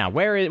right now.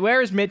 Where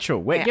is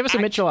Mitchell? Give us a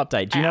Mitchell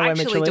update. Do you know where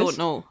Mitchell is? I actually don't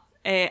know.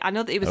 I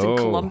know that he was in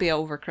Colombia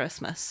over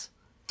Christmas.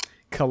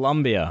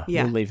 Colombia.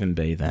 Yeah. We'll leave him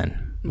be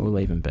then. We'll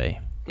leave him be.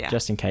 Yeah.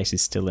 Just in case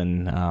he's still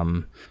in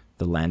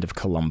the land of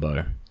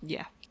Colombo.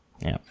 Yeah.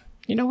 Yeah.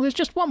 You know, there's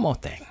just one more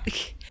thing.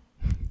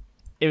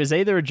 It was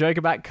either a joke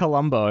about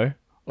Colombo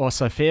or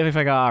Sofia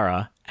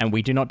Vergara, and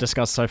we do not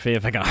discuss Sofia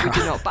Vergara. We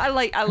do not, but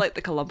I like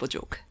the Colombo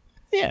joke.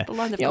 Yeah. The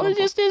land of Yeah, Colombo.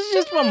 there's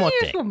just one more thing.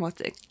 Just one more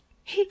thing.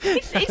 He's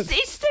doing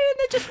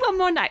it just one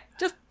more night.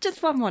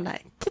 Just one more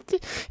night. Yeah,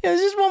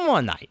 there's just one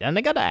more night, and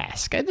I gotta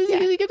ask. I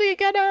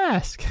gotta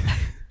ask.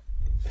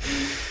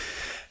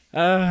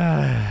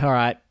 All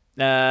right.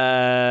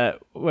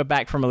 We're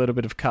back from a little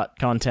bit of cut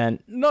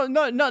content. Not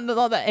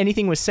that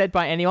anything was said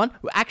by anyone.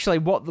 Actually,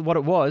 what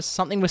it was,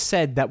 something was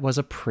said that was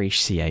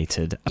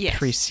appreciated. Yes.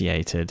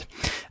 Appreciated.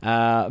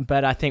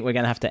 But I think we're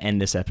gonna have to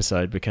end this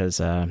episode because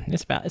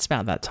it's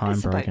about that time,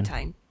 It's Brogan. about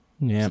time.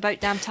 Yeah. It's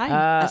about damn time,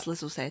 as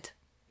Lizzo said.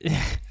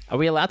 Are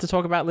we allowed to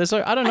talk about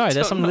Lizzo? I don't know.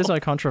 There's some don't know.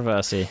 Lizzo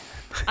controversy.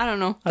 I don't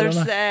know. I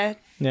don't There's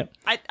Yep.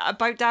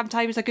 About Damn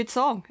Time is a good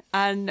song,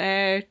 and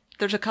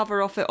there's a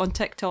cover of it on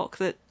TikTok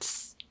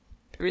that's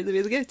really,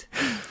 really good.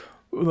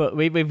 Look,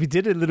 we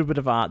did a little bit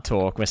of art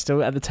talk. We're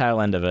still at the tail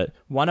end of it.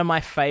 One of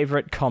my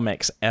favorite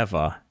comics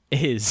ever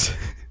is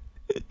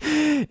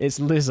it's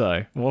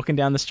Lizzo walking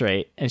down the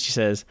street, and she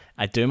says,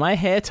 "I do my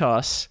hair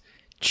toss,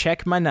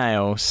 check my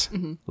nails,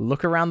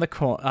 look around the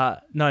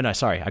corner." No,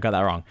 sorry, I got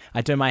that wrong.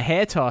 I do my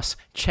hair toss,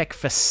 check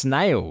for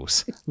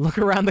snails, look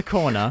around the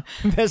corner.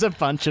 There's a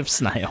bunch of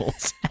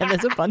snails, and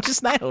there's a bunch of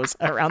snails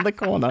around the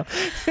corner.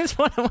 It's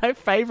one of my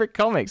favorite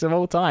comics of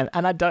all time,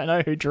 and I don't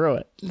know who drew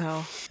it.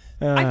 No.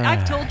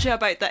 I've told you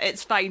about that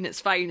It's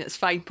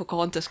Fine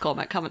Pocahontas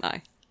comic, haven't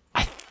I?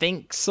 I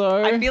think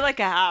so. I feel like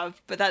I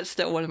have, but that's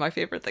still one of my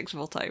favourite things of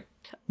all time.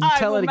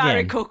 Tell I it will marry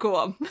again.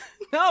 Cocoa.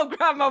 No,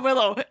 Grandma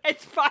Willow.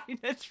 It's fine.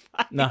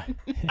 No.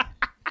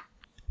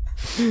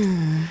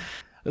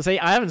 See,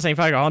 I haven't seen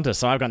Pocahontas,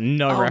 so I've got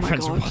no Oh my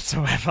reference God.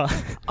 whatsoever.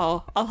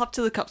 Oh, I'll have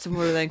to look up some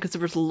more then, because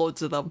there was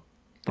loads of them.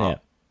 Yeah.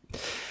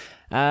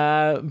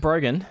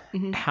 Brogan,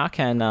 how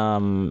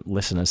can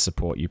listeners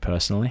support you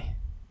personally?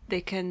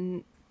 They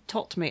can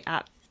talk to me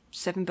at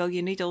 7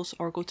 Billion Needles,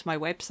 or go to my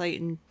website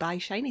and buy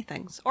shiny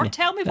things. Or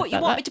tell me what you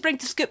want me to bring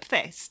to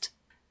Scoopfest.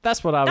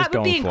 That's what I was That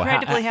would going be for.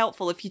 incredibly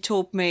helpful if you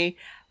told me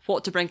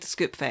what to bring to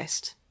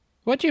Scoopfest.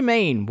 What do you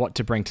mean, what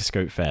to bring to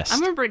Scoopfest? I'm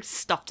going to bring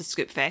stuff to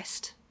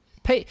Scoopfest.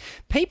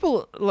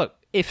 People, look,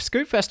 if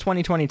Scoopfest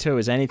 2022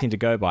 is anything to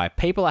go by,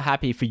 people are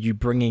happy for you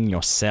bringing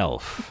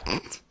yourself.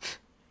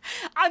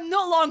 I'm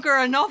no longer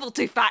a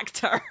novelty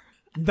factor.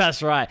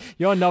 That's right.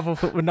 Your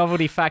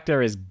novelty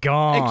factor is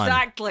gone.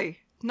 Exactly.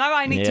 Now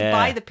I need to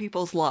buy the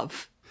people's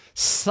love.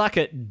 Suck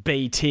it,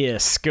 B tier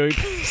Scoop.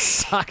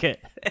 Suck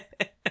it.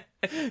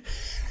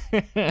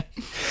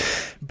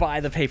 Buy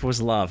the people's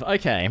love.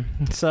 Okay,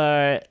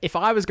 so if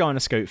I was going to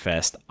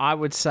Scoopfest, I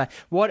would say,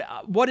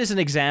 what is an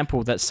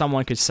example that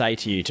someone could say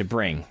to you to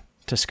bring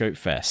to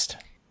Scoopfest?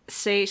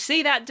 Say,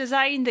 see that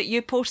design that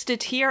you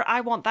posted here?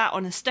 I want that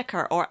on a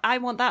sticker, or I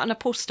want that on a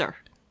poster.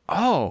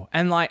 Oh,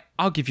 and like,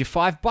 I'll give you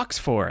 $5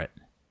 for it.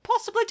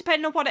 Possibly,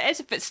 depending on what it is.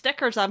 If it's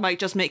stickers, I might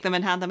just make them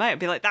and hand them out and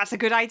be like, that's a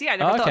good idea. I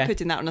never thought of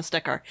putting that on a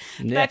sticker.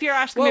 Yeah. But if you're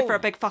asking me for a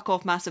big fuck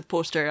off massive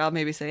poster, I'll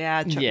maybe say,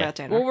 yeah, chuck me a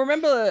tenner. Well,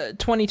 remember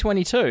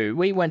 2022,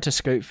 we went to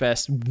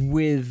Scoopfest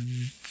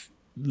with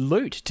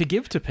loot to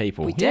give to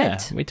people. We Yeah,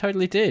 did. we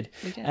totally did.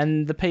 We did.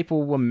 And the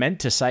people were meant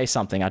to say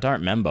something. I don't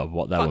remember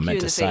what they Fuck were you meant in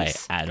to the say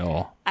face. at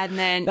all. And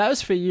then That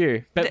was for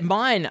you. But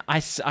mine,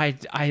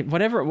 I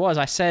whatever it was,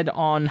 I said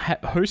on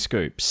Who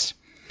Scoops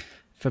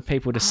for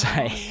people to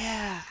say.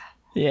 yeah.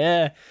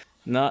 Yeah.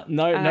 No And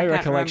I can't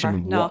recollection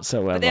remember. No.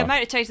 whatsoever. But the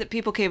amount of times that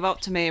people came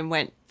up to me and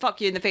went, fuck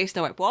you in the face, and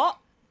I went, what?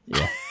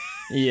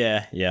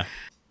 Yeah.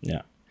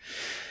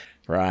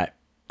 Right.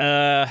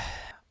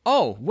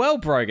 Oh, well,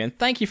 Brogan,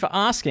 thank you for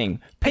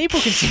asking. People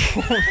can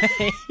support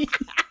me.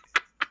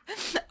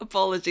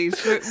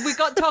 Apologies. We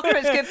got talking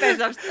about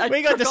Skip.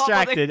 We got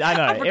distracted. I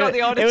know. I forgot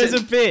the origin. It was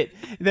a bit.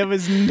 There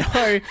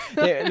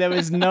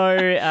was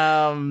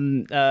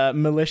no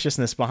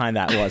maliciousness behind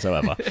that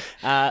whatsoever.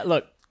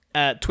 Look.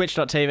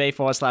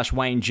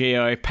 Twitch.tv/Wayne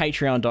Geo,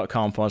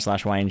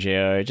 patreon.com/Wayne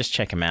Geo. Just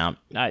check him out.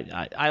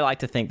 I like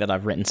to think that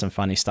I've written some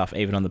funny stuff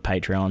even on the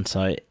Patreon,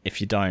 so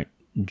if you don't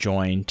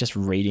join, just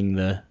reading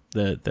the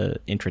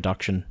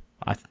introduction.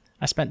 I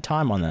spent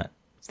time on that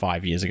 4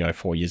 years ago,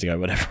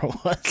 whatever it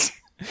was.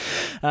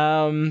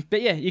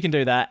 But yeah, you can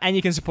do that, and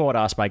you can support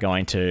us by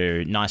going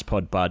to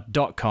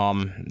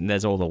nicepodbud.com.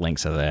 There's all the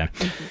links are there.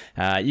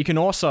 You can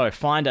also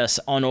find us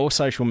on all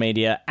social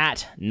media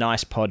at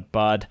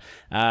nicepodbud.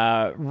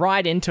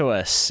 Write into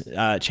us,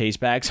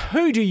 cheesebags.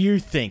 Who do you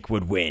think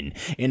would win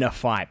in a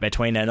fight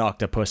between an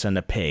octopus and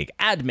a pig?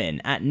 Admin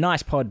at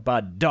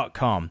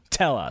nicepodbud.com.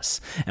 Tell us.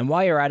 And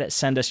while you're at it,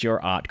 send us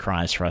your art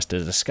crimes for us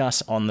to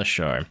discuss on the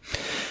show.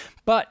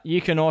 But you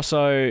can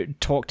also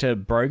talk to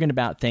Brogan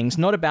about things,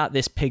 not about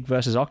this pig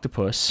versus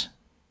octopus,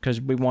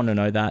 because we want to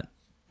know that.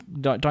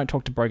 Don't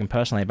talk to Brogan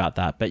personally about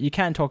that, but you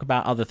can talk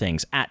about other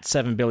things at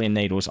 7 Billion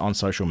Needles on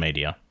social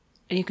media.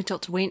 And you can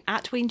talk to Wayne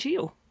at Wayne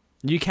Geo.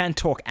 You can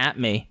talk at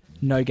me.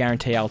 No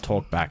guarantee I'll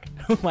talk back.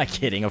 Who am I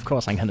kidding? Of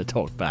course I'm going to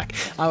talk back.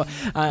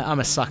 I'm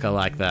a sucker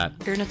like that.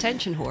 You're an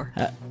attention whore.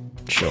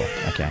 Sure,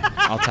 okay.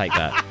 I'll take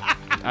that.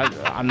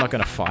 I'm not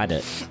going to fight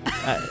it.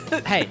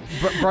 Hey,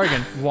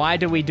 Brogan, why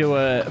do we do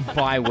a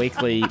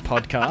bi-weekly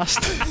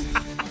podcast?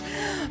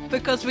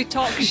 Because we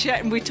talk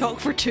shit and we talk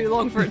for too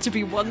long for it to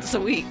be once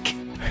a week.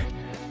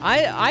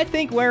 I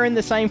think we're in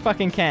the same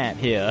fucking camp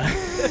here.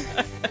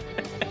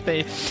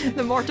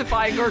 The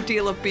mortifying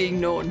ordeal of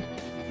being known.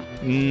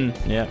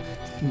 Yeah.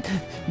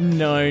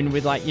 Known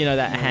with, like, you know,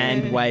 that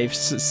hand wave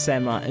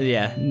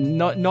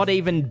not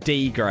even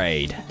D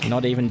grade.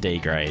 Not even D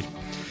grade.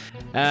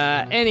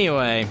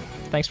 Anyway,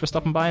 thanks for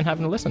stopping by and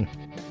having a listen.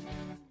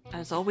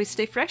 As always,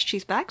 stay fresh,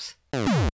 cheesebags.